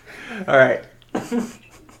 All right.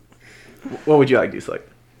 What would you like to do, Slick?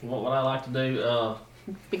 What would I like to do?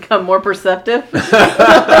 become more perceptive. Yeah,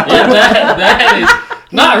 that is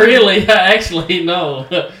not really. Actually, no.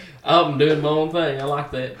 I'm doing my own thing. I like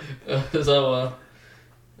that.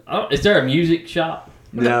 Is there a music shop?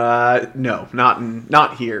 No,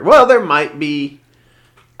 not here. Well, there might be.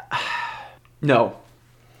 No.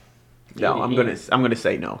 No, I'm gonna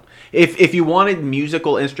say no. If you wanted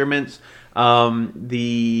musical instruments, I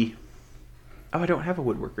don't have a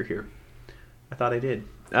woodworker here. I thought I did.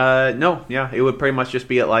 No, yeah, it would pretty much just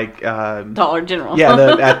be at like Dollar General.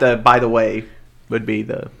 yeah, at the By the Way would be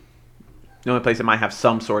the only place that might have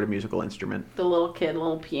some sort of musical instrument. The little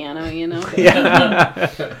piano,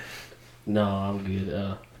 Yeah. No, I'm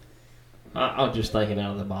good. I was just thinking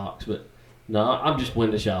out of the box, but no, I'm just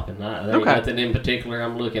window shopping. There ain't Okay. nothing in particular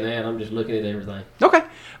I'm looking at. I'm just looking at everything. Okay.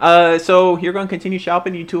 So you're going to continue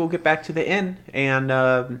shopping. You two will get back to the inn,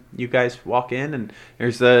 and you guys walk in, and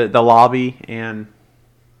there's the lobby, and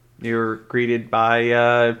you're greeted by.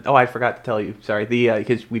 I forgot to tell you. Sorry,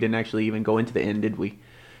 because we didn't actually even go into the inn, did we?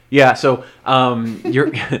 Yeah. So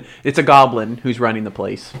you're. It's a goblin who's running the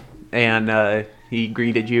place, and he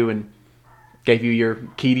greeted you and gave you your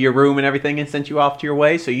key to your room and everything and sent you off to your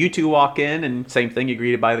way. So you two walk in, and same thing, you're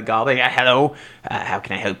greeted by the goblin. Yeah, hello, how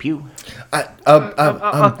can I help you? We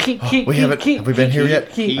haven't. Have we been here yet?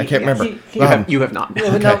 I can't remember. You have not.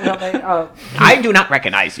 I I do not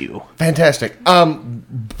recognize you. Fantastic.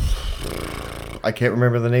 I can't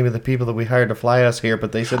remember the name of the people that we hired to fly us here,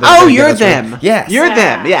 but they said. Oh, you're them. Yes. You're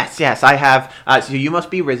them. Yes. I have. So you must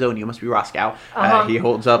be Rizzo and you must be Roscoe. He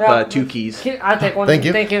holds up 2 keys. I take one. Thank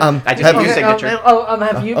you. Thank you. I just need your signature.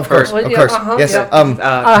 Have you? Of course. Yes.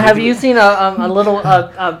 Have you seen a little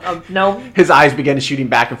gnome? His eyes begin to shooting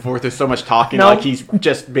back and forth. There's so much talking, No. like he's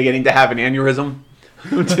just beginning to have an aneurysm.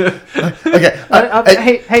 Okay.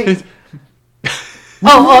 Hey.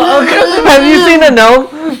 Have you seen a gnome?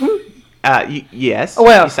 Yes.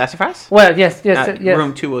 Well. Sassafras? Well, yes.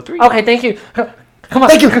 Room 203. Okay, thank you. Come on.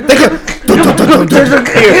 Thank you. He's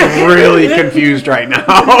really confused right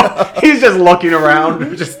now. He's just looking around.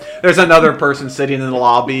 There's another person sitting in the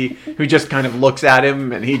lobby who just kind of looks at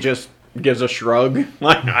him, and he just gives a shrug,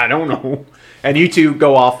 like, I don't know. And you two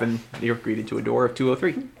go off, and you're greeted to a door of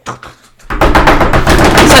 203.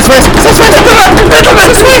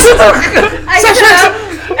 I get up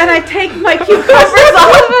and I take my cucumbers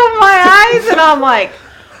off of my eyes, and I'm like,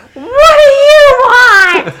 "What do you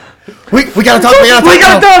want? We gotta talk. We gotta talk.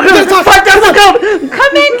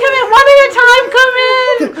 Come in, one at a time. Come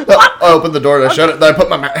in." I open the door and I shut it. Then I put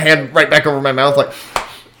my hand right back over my mouth, like.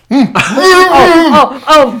 No,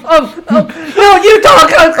 you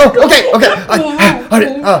talk. Okay.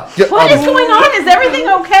 What is going on? Is everything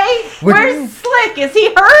okay? Where's Slick? Is he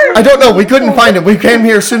hurt? I don't know. We couldn't find him. We came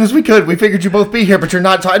here as soon as we could. We figured you'd both be here, but you're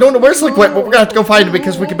not. So I don't know where Slick went, but we're gonna have to go find him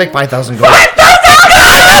because we can make 5,000 gold.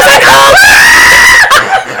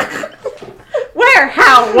 Where?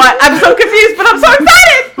 How? What? I'm so confused, but I'm so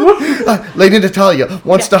excited. Lady Natalia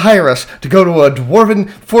wants to hire us to go to a dwarven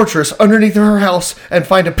fortress underneath her house and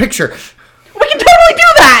find a picture. We can totally do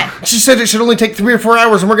that. She said it should only take 3 or 4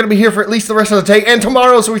 hours, and we're going to be here for at least the rest of the day and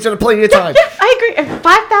tomorrow, so we should have plenty of time. Yeah, I agree.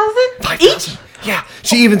 5,000 5,000. Yeah.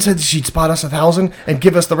 She even said she'd spot us 1,000 and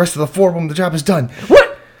give us the rest of the 4 when the job is done. What?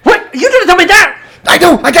 You didn't tell me that! I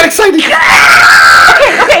know! I got excited!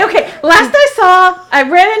 Okay. Last I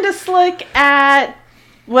ran into Slick at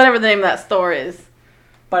whatever the name of that store is.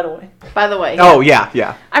 By the way. By the way. Oh,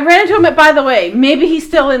 yeah. I ran into him at By the Way. Maybe he's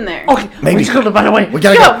still in there. Okay, Maybe. we should go to By the Way. We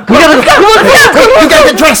gotta Go. go. Let's go. You gotta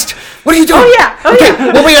get dressed! What are you doing? Oh, yeah. Okay,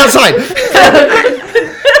 we'll wait outside.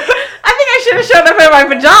 I think I should have showed up in my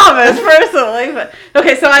pajamas personally, but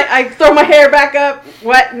okay. So I throw my hair back up,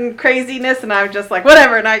 wet and craziness, and I'm just like,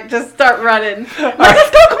 whatever, and I just start running. I'm like, let's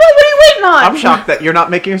go! Come on! What are you waiting on? I'm shocked that you're not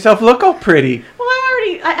making yourself look all pretty. Well,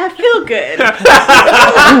 I feel good.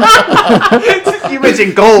 You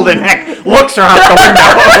mentioned gold and heck, looks are out the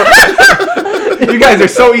window. You guys are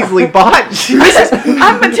so easily bought. Jesus.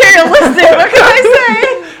 I'm materialistic. What can I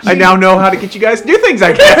say? I now know how to get you guys to do things,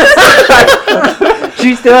 I guess.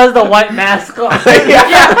 She still has the white mask on. Yeah,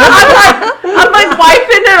 I'm like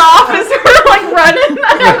wiping it off as we're like running.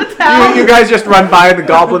 I have a towel. You guys just run by and the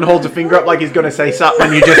goblin holds a finger up like he's going to say something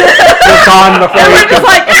and you just look on before And you we're just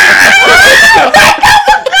like,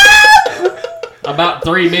 About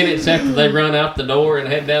 3 minutes after they run out the door and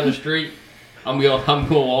head down the street, I'm gonna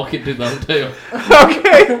walk into the hotel.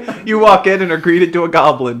 Okay. You walk in and are greeted to a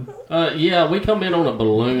goblin. Yeah, we come in on a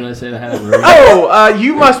balloon. I said I had a room. Oh,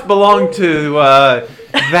 you must belong to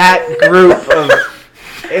that group of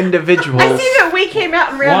individuals. I see that we came out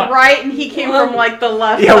and ran What? right, and he came from like the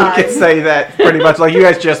left Yeah, side. we could say that pretty much. Like, you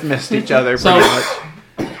guys just missed each other pretty much.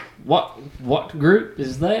 What group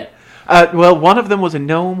is that? Well, one of them was a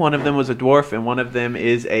gnome, one of them was a dwarf, and one of them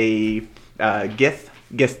is a Gith.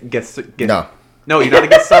 No. No, you're not a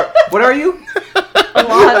Gith. What are you?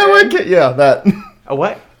 Yeah, that. A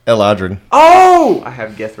what? Eladrin. Oh! I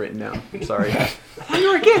have Gith written down. I'm sorry. I thought you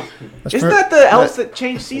were a Gith. Isn't that the elves that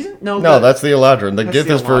changed season? No, that's the Eladrin. The That's gift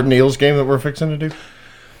the is for Eladrin. Neil's game that we're fixing to do.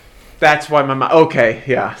 That's why my mind... Okay,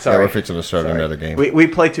 yeah, Yeah, sorry. we're fixing to start another game. We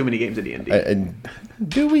play too many games of D&D. And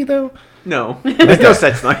do we, though? No, there's no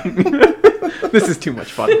such thing. This is too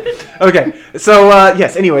much fun. Okay, so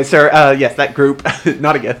yes. Anyway, sir. Yes, that group,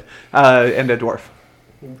 not a Gith, and a dwarf.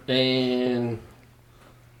 And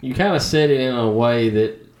you kind of said it in a way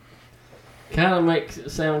that kind of makes it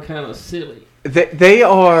sound kind of silly. They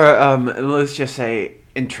are, let's just say,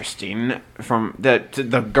 interesting. From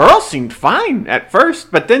the girl seemed fine at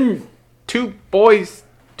first, but then two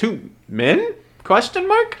men? Question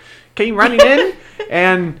mark? Came running in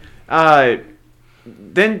and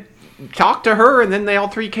then talked to her, and then they all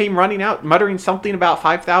three came running out, muttering something about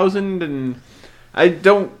 5,000, and I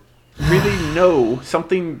don't really know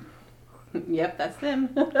something. Yep, that's them.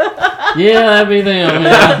 Yeah, that'd be them.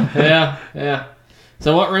 Yeah.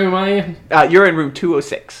 So what room am I in? You're in room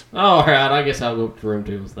 206. All right, I guess I'll go up to room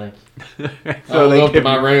 2. Thanks. So I'll they go up to give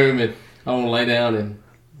my you- room and I want to lay down and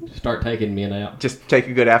start taking men out. Just take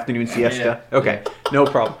a good afternoon siesta. Yeah. Okay, no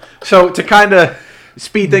problem. So to kind of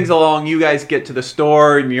speed things along, you guys get to the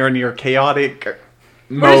store and you're in your chaotic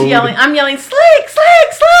mode. We're just yelling. I'm yelling, Slick,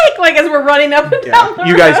 Slick, Slick, like as we're running up and down. Yeah. the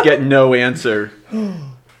You guys road. get no answer.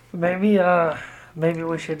 Maybe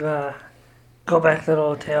we should go back to the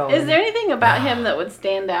hotel. Is there anything about him that would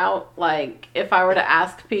stand out? Like if I were to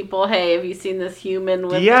ask people, "Hey, have you seen this human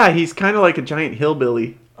with?" Yeah, he's kind of like a giant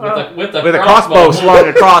hillbilly With a with a crossbow slung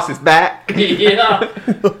across his back. Yeah.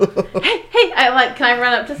 Hey, can I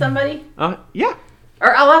run up to somebody? Yeah.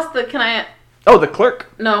 Or I'll ask can I? Oh, the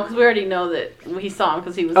clerk No, because we already know that we saw him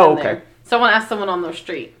because he was Oh, in there. okay. So I want to ask someone on the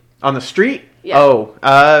street. on the street. Yeah. Oh,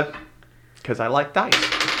 because I like dice.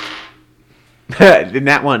 In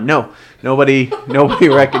that one, no, nobody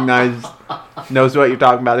recognizes, knows what you're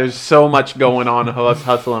talking about. There's so much going on,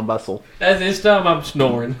 hustle and bustle. At this time, I'm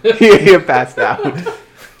snoring. You're passed out.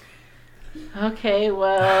 Okay,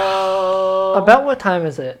 well. About what time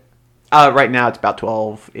is it? Right now it's about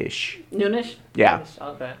 12-ish. noonish. Yeah.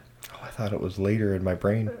 Okay. I thought it was later in my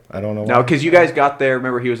brain. I don't know why. No, because you guys got there.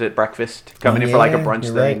 Remember, he was at breakfast, coming in for like a yeah, brunch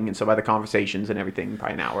you're thing, right. and so by the conversations and everything,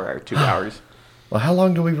 probably an hour or 2 hours. Well, how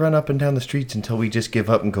long do we run up and down the streets until we just give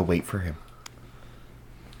up and go wait for him?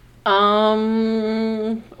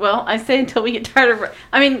 Well, I say until we get tired of.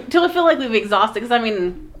 Until we feel like we've exhausted. Because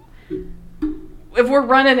if we're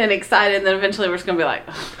running and excited, then eventually we're just gonna be like,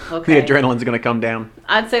 okay. The adrenaline's gonna come down.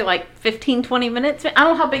 I'd say like 15, 20 minutes. I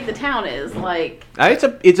don't know how big the town is. Like,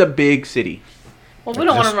 It's a big city. well, we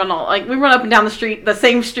don't want to run all. Like, we run up and down the street, the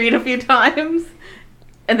same street a few times.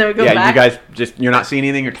 And then we go Yeah, back. you guys you're not seeing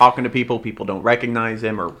anything. You're talking to people. People don't recognize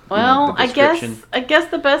him or. Well, the I description. guess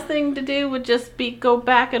the best thing to do would just be go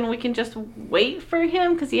back and we can just wait for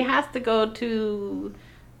him because he has to go to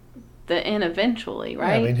the inn eventually, Yeah,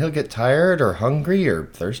 right? I mean, he'll get tired or hungry or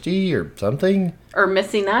thirsty or something. Or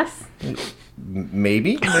missing us.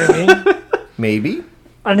 Maybe. Maybe. Maybe.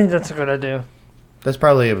 I think that's a good idea. That's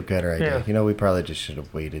probably a better idea. Yeah. We probably just should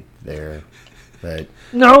have waited there. But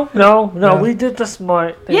No. We did the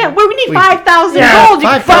smart thing. Yeah, well, we need We- 5,000 Yeah, gold. You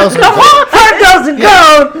 5,000 fuck, come gold. on. 5,000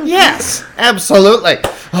 gold! yes, absolutely.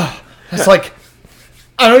 It's like,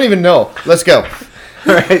 I don't even know. Let's go.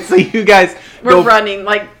 All right, so you guys We're go. running.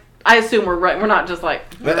 Like, I assume we're running. We're not just like.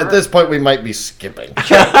 At this point, we might be skipping. With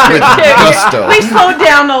Yeah, gusto. we slowed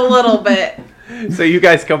down a little bit. So you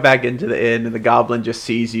guys come back into the inn, and the goblin just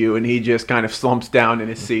sees you, and he just kind of slumps down in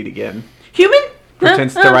his seat again. Human?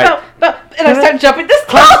 Pretends to write- And I start jumping this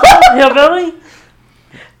close. Hillbilly?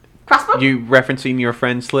 Crossbow? You referencing your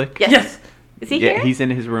friend Slick? Yes. Is he Yeah, here? he's in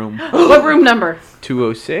his room. What room number?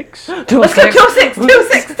 206. Let's go 206.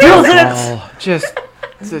 206. 206. Oh, just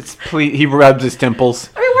please. He rubs his temples.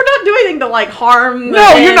 I mean, we're not doing anything to like harm. the No,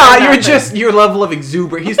 you're man not. or You're nothing. just your level of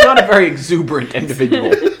exuberant. He's not a very exuberant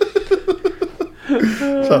individual.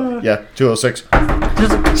 So, yeah, 206.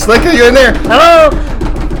 Slick, are you in there? Hello?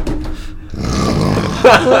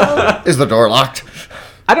 Is the door locked?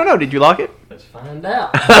 I don't know. Did you lock it? Let's find out.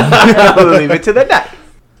 I'll leave it to the night.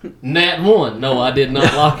 Nat 1. No, I did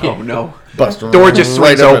not lock it. Oh no. Bust Door just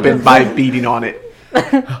right swings open by beating on it.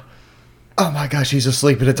 Oh my gosh, he's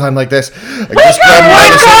asleep at a time like this. I just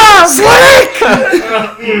grabbed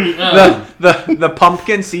Slick! The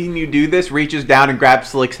pumpkin, seeing you do this, reaches down and grabs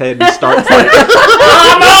Slick's head and starts like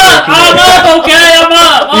I'm up, okay, I'm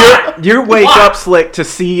up. you wake up, Slick, to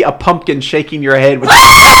see a pumpkin shaking your head with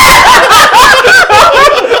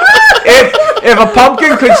if a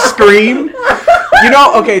pumpkin could scream,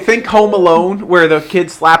 okay, think Home Alone where the kid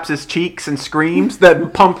slaps his cheeks and screams, the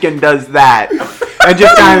pumpkin does that. And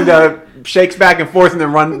just kind of shakes back and forth and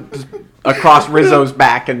then runs across Rizzo's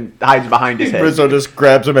back and hides behind his head. Rizzo just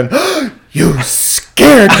grabs him and, you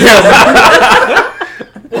scared him!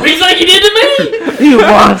 What do you think you did to me? You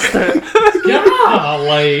monster.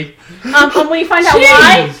 Golly. And when you find out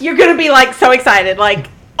why, Jeez. you're gonna be like so excited, like,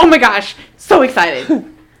 oh my gosh, so excited.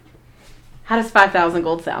 How does 5,000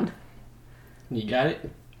 gold sound? You got it?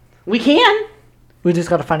 We can. We just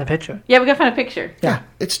gotta find a picture. Yeah, we gotta find a picture. Yeah,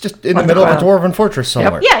 it's just in the middle of a dwarven fortress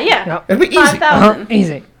somewhere. Yeah. Yep. It'll be easy. 5,000.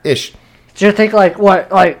 Easy. Ish. Should take like what?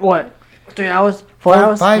 3 hours? 4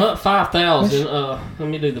 hours? 5? 5,000. Let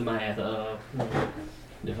me do the math.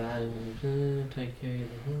 Divide. Take care of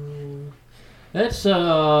the. That's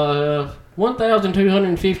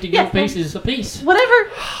 1,250 gold Yeah. pieces a piece.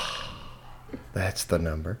 Whatever. That's the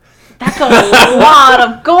number. That's a lot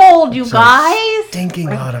of gold, you guys. Stinking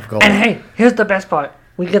lot of gold. And hey, here's the best part.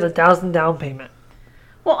 We get 1,000 down payment.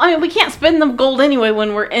 Well, I mean, we can't spend the gold anyway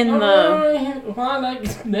when we're in the. Why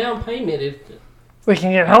that down payment? We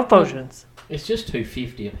can get health potions. It's just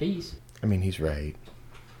 250 a piece. I mean, he's right.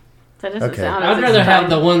 That doesn't Okay. sound. I'd as rather have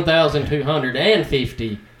the exciting.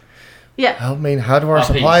 1,250. Yeah. I mean, how do our A piece.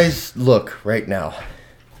 supplies look right now?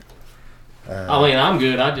 I mean, I'm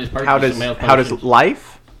good. I just purchased How does some health how does potions.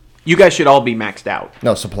 life? You guys should all be maxed out.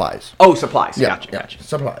 No, supplies. Oh, supplies. Yeah, Gotcha. yeah,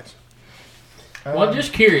 supplies. Well, I'm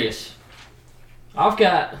just curious.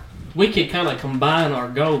 We could kind of combine our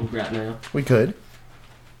gold right now We could.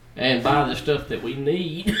 and buy the stuff that we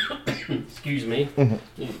need. Excuse me.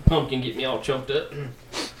 Pumpkin get me all choked up.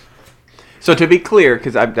 So to be clear,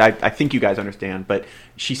 because I think you guys understand, but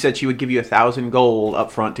she said she would give you 1,000 gold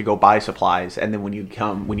up front to go buy supplies, and then when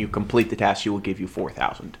you complete the task, she will give you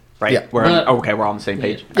 4,000. Right? Yeah. We're But- we're on the same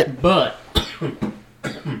page. But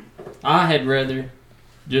I had rather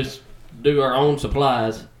just do our own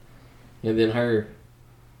supplies and then her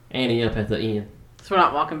Annie up at the end. So we're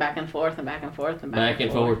not walking back and forth and back and forth and Back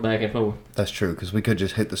and forth, back and forth. That's true, because we could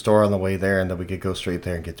just hit the store on the way there, and then we could go straight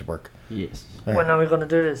there and get to work. Yes. When are we gonna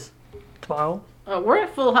do this? Tomorrow? We're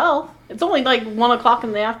at full health. It's only like 1 o'clock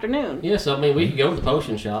in the afternoon, Yes, I mean, we could go to the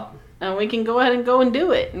potion shop. and we can go ahead and go and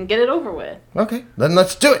do it and get it over with. Okay, then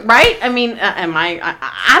let's do it. Right? I mean,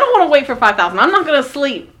 I don't want to wait for 5,000. I'm not gonna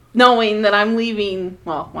sleep knowing that I'm leaving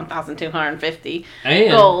 1,250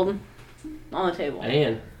 And gold on the table.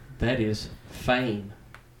 And that is fame.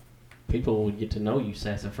 People would get to know you,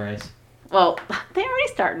 Sassafras. Well, they're already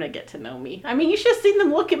starting to get to know me. I mean, you should have seen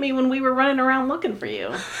them look at me when we were running around looking for you.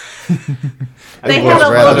 They It had was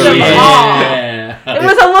a rather look of funny. awe. Yeah. It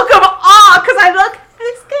was a look of awe because I look,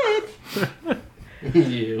 it's good.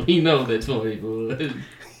 Yeah, we know that's what it was.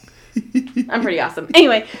 I'm pretty awesome.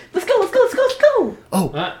 Anyway, let's go. Woo! Oh,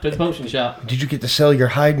 Right, to the potion shop. did you get to sell your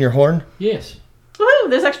hide and your horn? Yes. Woohoo!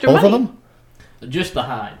 There's extra Both money. of them? Just the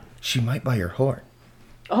hide. She might buy your horn.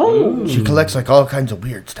 Oh. She collects like all kinds of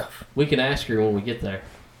weird stuff. We can ask her when we get there.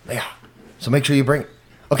 Yeah. So make sure you bring it.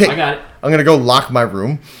 Okay. I got it. I'm going to go lock my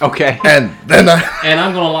room. Okay. And then And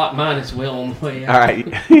I'm going to lock mine as well on the way out. All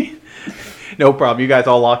right. No problem. You guys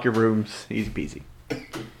all lock your rooms. Easy peasy.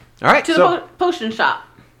 All right. To So the potion shop.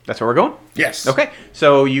 that's where we're going. Yes. Okay.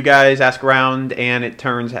 So you guys ask around, and it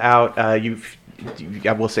turns out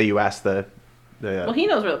I will say you asked the. Well, he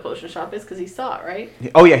knows where the potion shop is because he saw it, right?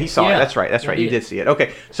 Oh yeah, he saw it. Yeah, That's right. I You did. did see it.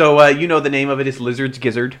 Okay. So you know the name of it is Lizard's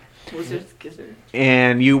Gizzard. Wizard's Gizzard.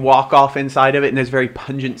 And you walk off inside of it, and there's very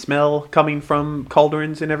pungent smell coming from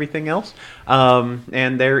cauldrons and everything else.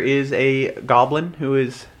 And there is a goblin who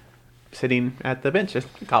is sitting at the bench. There's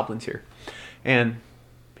goblins here. And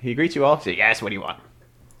he greets you all. Says, yes, what do you want?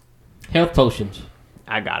 Health potions.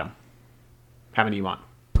 I got them. How many do you want?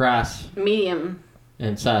 Price Medium.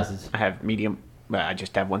 and sizes. I have medium. Well, I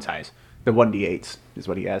just have one size. The 1d8s is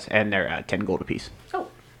what he has. And they're 10 gold apiece. Oh.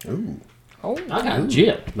 Ooh. I got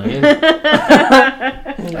gypped, man.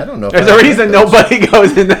 I don't know. If There's I a like reason those. nobody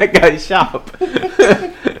goes in that guy's shop.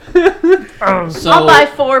 So I'll buy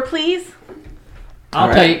 4, please.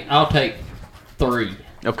 I'll take 3.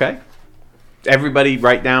 Okay. Everybody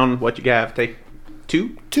write down what you have. Take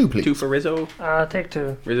 2. 2, please. 2 for Rizzo. Take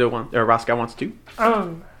 2. Rizzo wants, or Roscoe wants 2.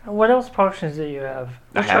 What else potions do you have?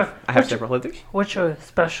 I have several others. Which are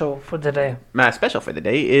special for today? My special for the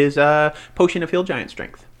day is Potion of Hill Giant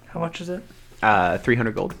Strength. How much is it?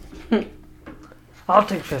 300 gold. I'll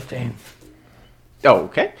take 15. Oh,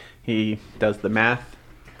 okay. He does the math.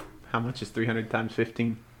 How much is 300 times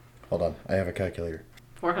 15? Hold on. I have a calculator.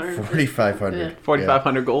 400. 4,500.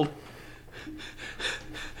 4,500 gold.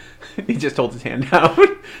 He just holds his hand out.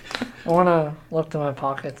 I want to look through my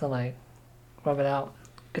pockets and like rub it out.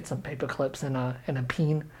 Get some paper clips and a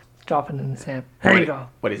peen. Drop it in his hand. There you go.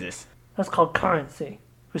 What is this? That's called currency.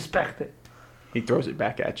 Respect it. He throws it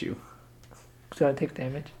back at you. Do I take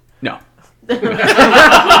damage? No. The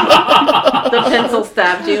pencil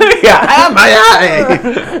stabbed you. Yeah, my eye.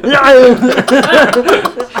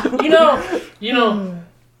 You know.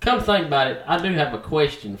 Come think about it. I do have a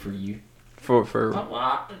question for you. For For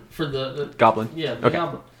the Goblin. yeah, the Okay.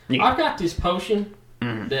 goblin. Yeah. I've got this potion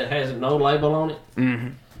that has no label on it. Mm-hmm.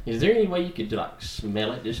 Is there any way you could like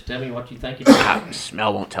smell it? Just tell me what you think it is.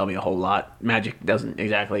 Smell won't tell me a whole lot. Magic doesn't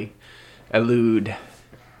exactly elude.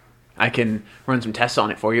 I can run some tests on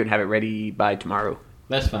it for you and have it ready by tomorrow.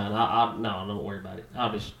 That's fine. No, don't worry about it. I'll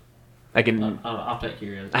I'll take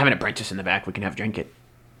care of it. I have an apprentice in the back. We can have drink it.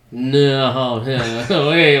 No, hell no.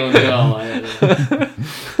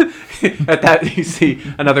 At that, you see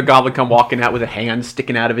another goblin come walking out with a hand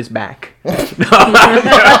sticking out of his back.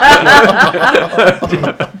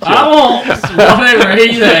 I won't. Whatever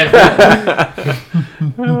he's having.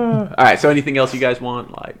 All right. So, anything else you guys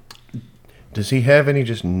want? Like, Does he have any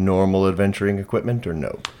just normal adventuring equipment or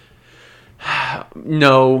no?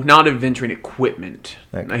 no, not adventuring equipment.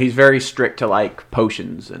 Okay. He's very strict to like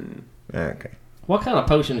potions and. Okay. What kind of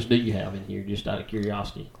potions do you have in here, just out of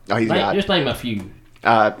curiosity? Oh, he's got. Just name a few.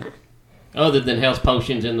 Uh, Other than health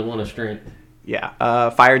potions and the one of strength. yeah.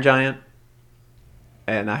 Fire giant.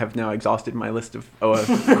 And I have now exhausted my list of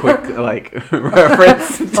quick like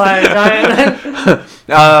reference. Fire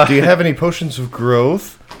giant. Do you have any potions of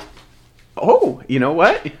growth? Oh, you know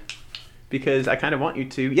what? Because I kind of want you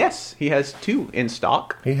to. Yes, he has 2 in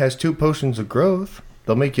stock. He has 2 potions of growth.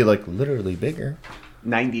 They'll make you like literally bigger.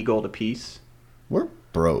 90 gold apiece We're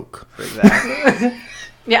broke. for that.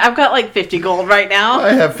 Yeah, I've got like 50 gold right now.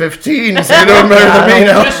 I have 15, so you're doing better than me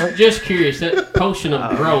now. Just curious, that potion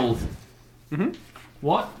of growth. Mhm.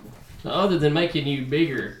 What? Other than making you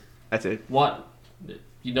bigger, That's it. what?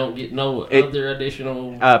 You don't get no It- other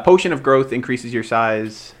additional. Potion of growth increases your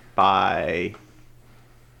size by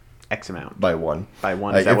X amount. By 1. By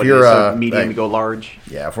 1. Like, Is that if what you're, it is? So medium like- to go large.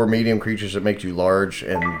 Yeah, for medium creatures, it makes you large,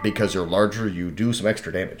 and because you're larger, you do some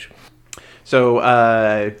extra damage. So,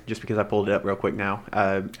 just because I pulled it up real quick now.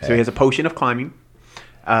 So he has a potion of climbing.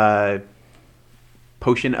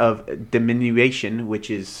 Potion of diminution, which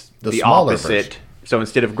is The the smaller opposite. version. So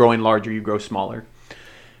instead of growing larger, you grow smaller.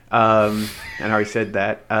 And I already said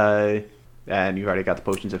that. And you've already got the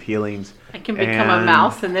potions of healings. I can become a And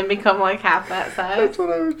mouse and then become like half that size. That's what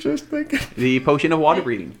I was just thinking. The potion of water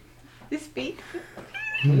breathing. This beat.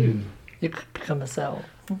 You could become a cell.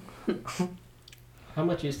 How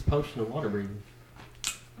much is the potion of water breathing?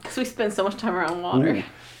 Because we spend so much time around water. Ooh.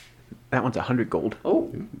 That one's 100 gold. Oh.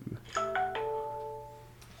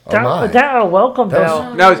 my. That welcome That was-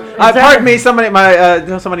 bell. No, that- pardon me.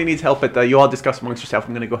 Somebody needs help. But you all discuss amongst yourself.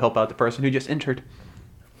 I'm going to go help out the person who just entered.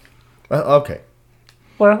 Okay.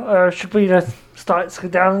 Well, should we just start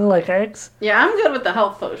skedaddling like eggs? Yeah, I'm good with the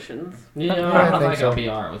health potions. Yeah, I I think think so. I'll be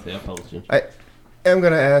alright with the potions. I am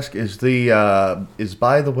going to ask, is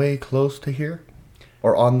By the Way close to here?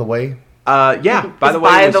 Or on the way? Yeah. By the way,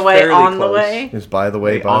 By it was the way, fairly on the close. way. Is By the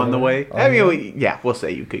Way On the way. On I the way? mean, yeah. We'll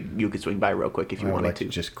say you could swing by real quick if you I would wanted like to. to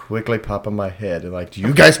just quickly pop in my head and do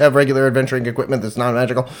you guys have regular adventuring equipment that's not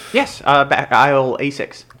magical? Yes. Back aisle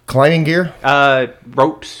A6. Climbing gear?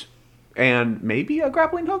 Ropes. And maybe a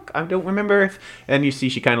grappling hook. I don't remember if. And you see,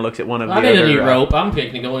 she kind of looks at one of the I need other, a new rope. I'm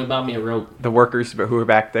picking to go and buy me a rope. the workers who are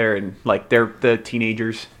back there, and they're the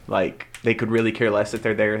teenagers. They could really care less that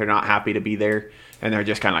they're there. They're not happy to be there, and they're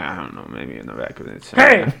just kind of I don't know, maybe in the back of it.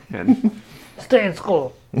 Hey! And Stay in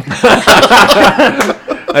school. they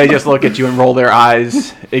just look at you and roll their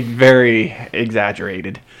eyes, very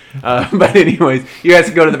exaggerated. But anyways, you guys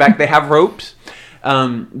can go to the back. They have ropes.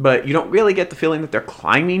 But you don't really get the feeling that they're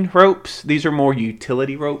climbing ropes. These are more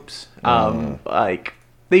utility ropes.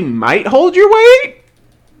 They might hold your weight.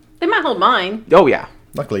 They might hold mine. Oh yeah,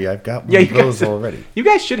 Luckily, I've got one yeah. of You those guys, already. you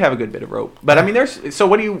guys should have a good bit of rope. But I mean, there's. So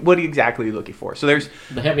what are you exactly looking for? So there's.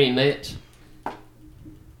 They have any nets?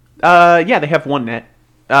 Yeah, they have one net.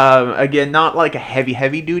 Again, not like a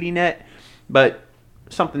heavy duty net, but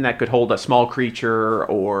something that could hold a small creature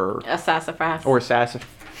or A sassafras. or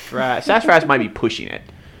sassafras. Sassafras might be pushing it.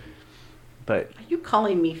 But Are you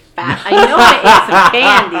calling me fat? I know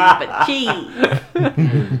I ate some candies, but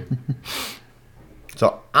geez.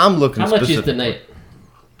 So I'm looking How much is the specific- net?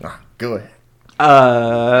 Go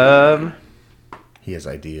ahead. He has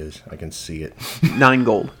ideas. I can see it. 9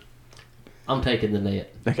 gold. I'm taking the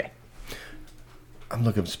net. Okay. I'm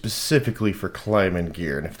looking specifically for climbing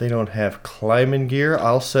gear, and if they don't have climbing gear,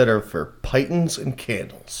 I'll settle for pythons and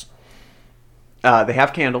candles. They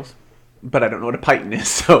have candles, but I don't know what a python is.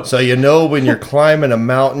 So So you know when you're climbing a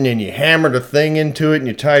mountain and you hammer the thing into it and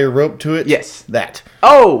you tie your rope to it? Yes. That.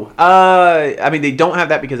 I mean, they don't have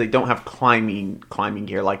that because they don't have climbing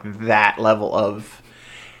gear like that level of.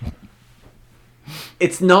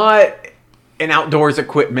 It's not an outdoors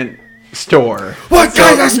equipment store. What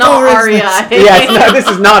kind of It's not store is REI. this? Yeah, it's not, this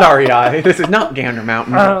is not REI. This is not Gander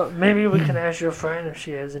Mountain. Maybe we can ask your friend if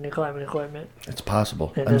she has any climbing equipment. It's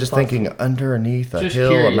possible. It I'm is just thinking underneath a Just hill,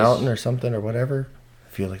 curious. a mountain, or something, or whatever. I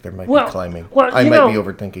feel like there might Well- be climbing. well, I you might know, be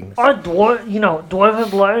overthinking this. Our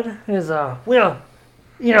dwarven blood is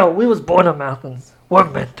we was born in mountains. We're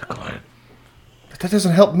meant to climb. But that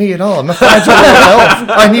doesn't help me at all. I'm a fragile little elf.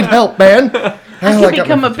 I need help, man. I Hell, could got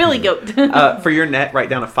become my- a billy goat. For your net, write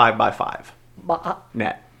down a 5x5 But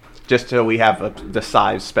net, just so we have the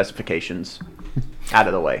size specifications out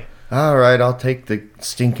of the way. All right, I'll take the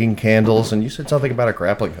stinking candles. And you said something about a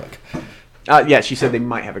grappling hook. Yeah, she said they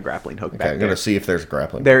might have a grappling hook Okay, back I'm there. going to see if there's a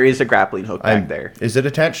grappling. There is a grappling hook back there. Is it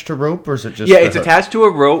attached to rope or is it just? Yeah, the it's hook? attached to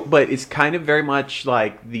a rope, but it's kind of very much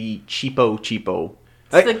like the cheapo.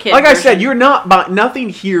 It's Like, the kid like I said, version. you're not. Nothing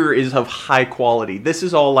here is of high quality. This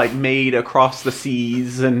is all like made across the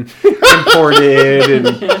seas and imported,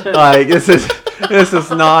 and like this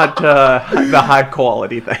is not the high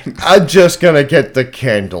quality thing. I'm just going to get the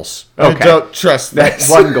candles. I Okay. don't trust That this.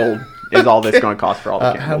 1 gold is all that's going to cost for all the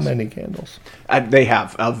How candles. many candles? They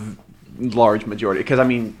have a large majority because I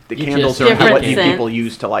mean the You candles just- are what Different people scents.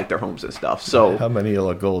 use to light their homes and stuff. So, How many will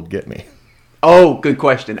a gold get me? oh, good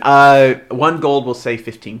question. 1 gold will say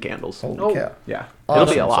 15 candles. Holy cow. Yeah, it'll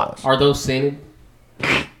be a Awesome lot. sauce. Are those scented?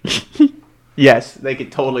 Yes, they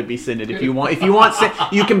could totally be scented if you want. If you want,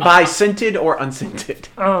 you can buy scented or unscented.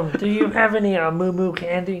 do you have any moo moo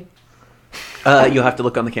candy? You'll have to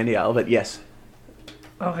look on the candy aisle, but yes.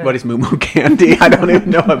 Okay. What is Moo Moo candy? I don't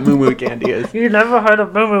even know what Moo Moo candy is. You never heard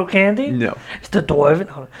of moo moo candy? No. It's the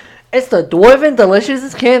dwarven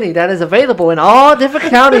delicious candy that is available in all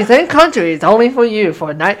different counties and countries, only for you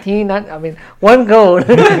for 1 gold.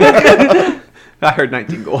 I heard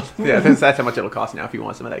 19 gold. Yeah, that's how much it'll cost now if you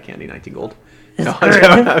want some of that candy. 19 gold. No, very-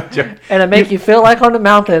 I'm joking. And it make you feel like on the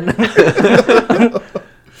mountain.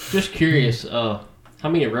 Just curious. How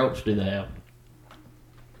many ropes do they have?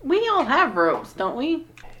 We all have ropes, don't we?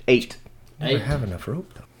 8. I 8. have enough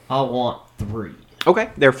rope though. I want 3. Okay,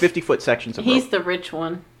 they're 50-foot sections of He's rope. the rich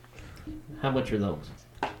one. How much are those?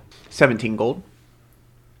 17 gold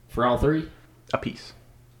For all 3? a piece.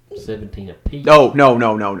 17 a piece. Oh,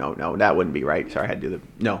 no. That wouldn't be right. Sorry, I had to do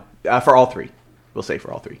the... No, for all 3. We'll say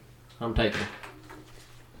for all 3. I'm taking them.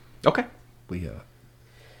 Okay. We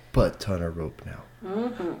butt ton of rope now.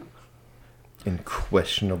 In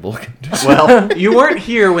questionable condition. Well, you weren't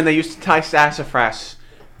here when they used to tie sassafras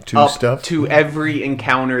up stuff. to every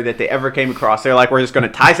encounter that they ever came across. They're like, we're just going to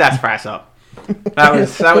tie Sassafras up.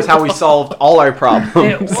 That was how we solved all our It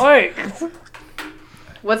problems. worked.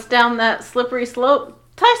 What's down that slippery slope?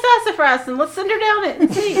 Tie Sassafras and let's send her down it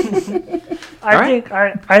and see.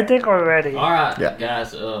 I think we're ready. All right, Yeah.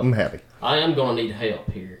 guys. I'm happy. I am going to need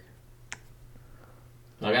help here.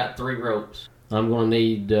 I got 3 ropes. I'm going to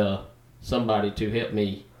need somebody to help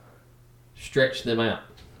me stretch them out.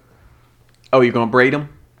 Oh, you're going to braid them?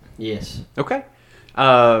 Yes. Okay.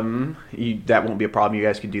 That won't be a problem. You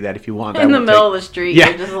guys can do that if you want. That In the won't middle take- of the street, Yeah.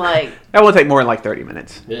 you're just like, That will take more than like 30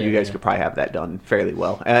 minutes. Yeah, You guys yeah. could probably have that done fairly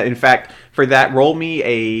well. In fact, for that, roll me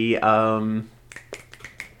a...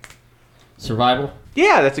 Survival?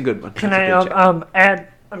 yeah, that's a good one. Can That's a good I check. add?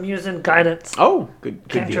 I'm using guidance, Oh, good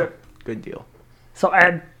deal. Cantrip. Good deal. so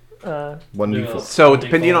add. 1d4. So,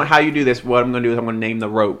 depending on how you do this, what I'm going to do is I'm going to name the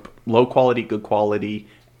rope low quality, good quality,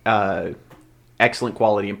 excellent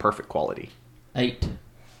quality, and perfect quality. 8.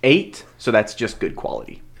 8, so that's just good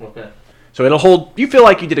quality. Okay. So it'll hold. You feel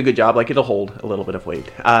like you did a good job, like it'll hold a little bit of weight.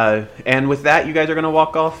 And with that, you guys are going to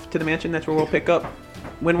walk off to the mansion. That's where we'll pick up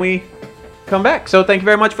when we come back. So thank you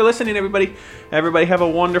very much for listening, everybody. Everybody have a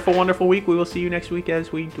wonderful, wonderful week. We will see you next week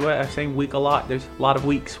as we do. I'm saying week a lot. There's a lot of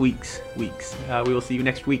weeks. We will see you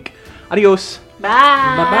next week. Adios. bye.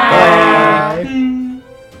 Bye-bye. Bye.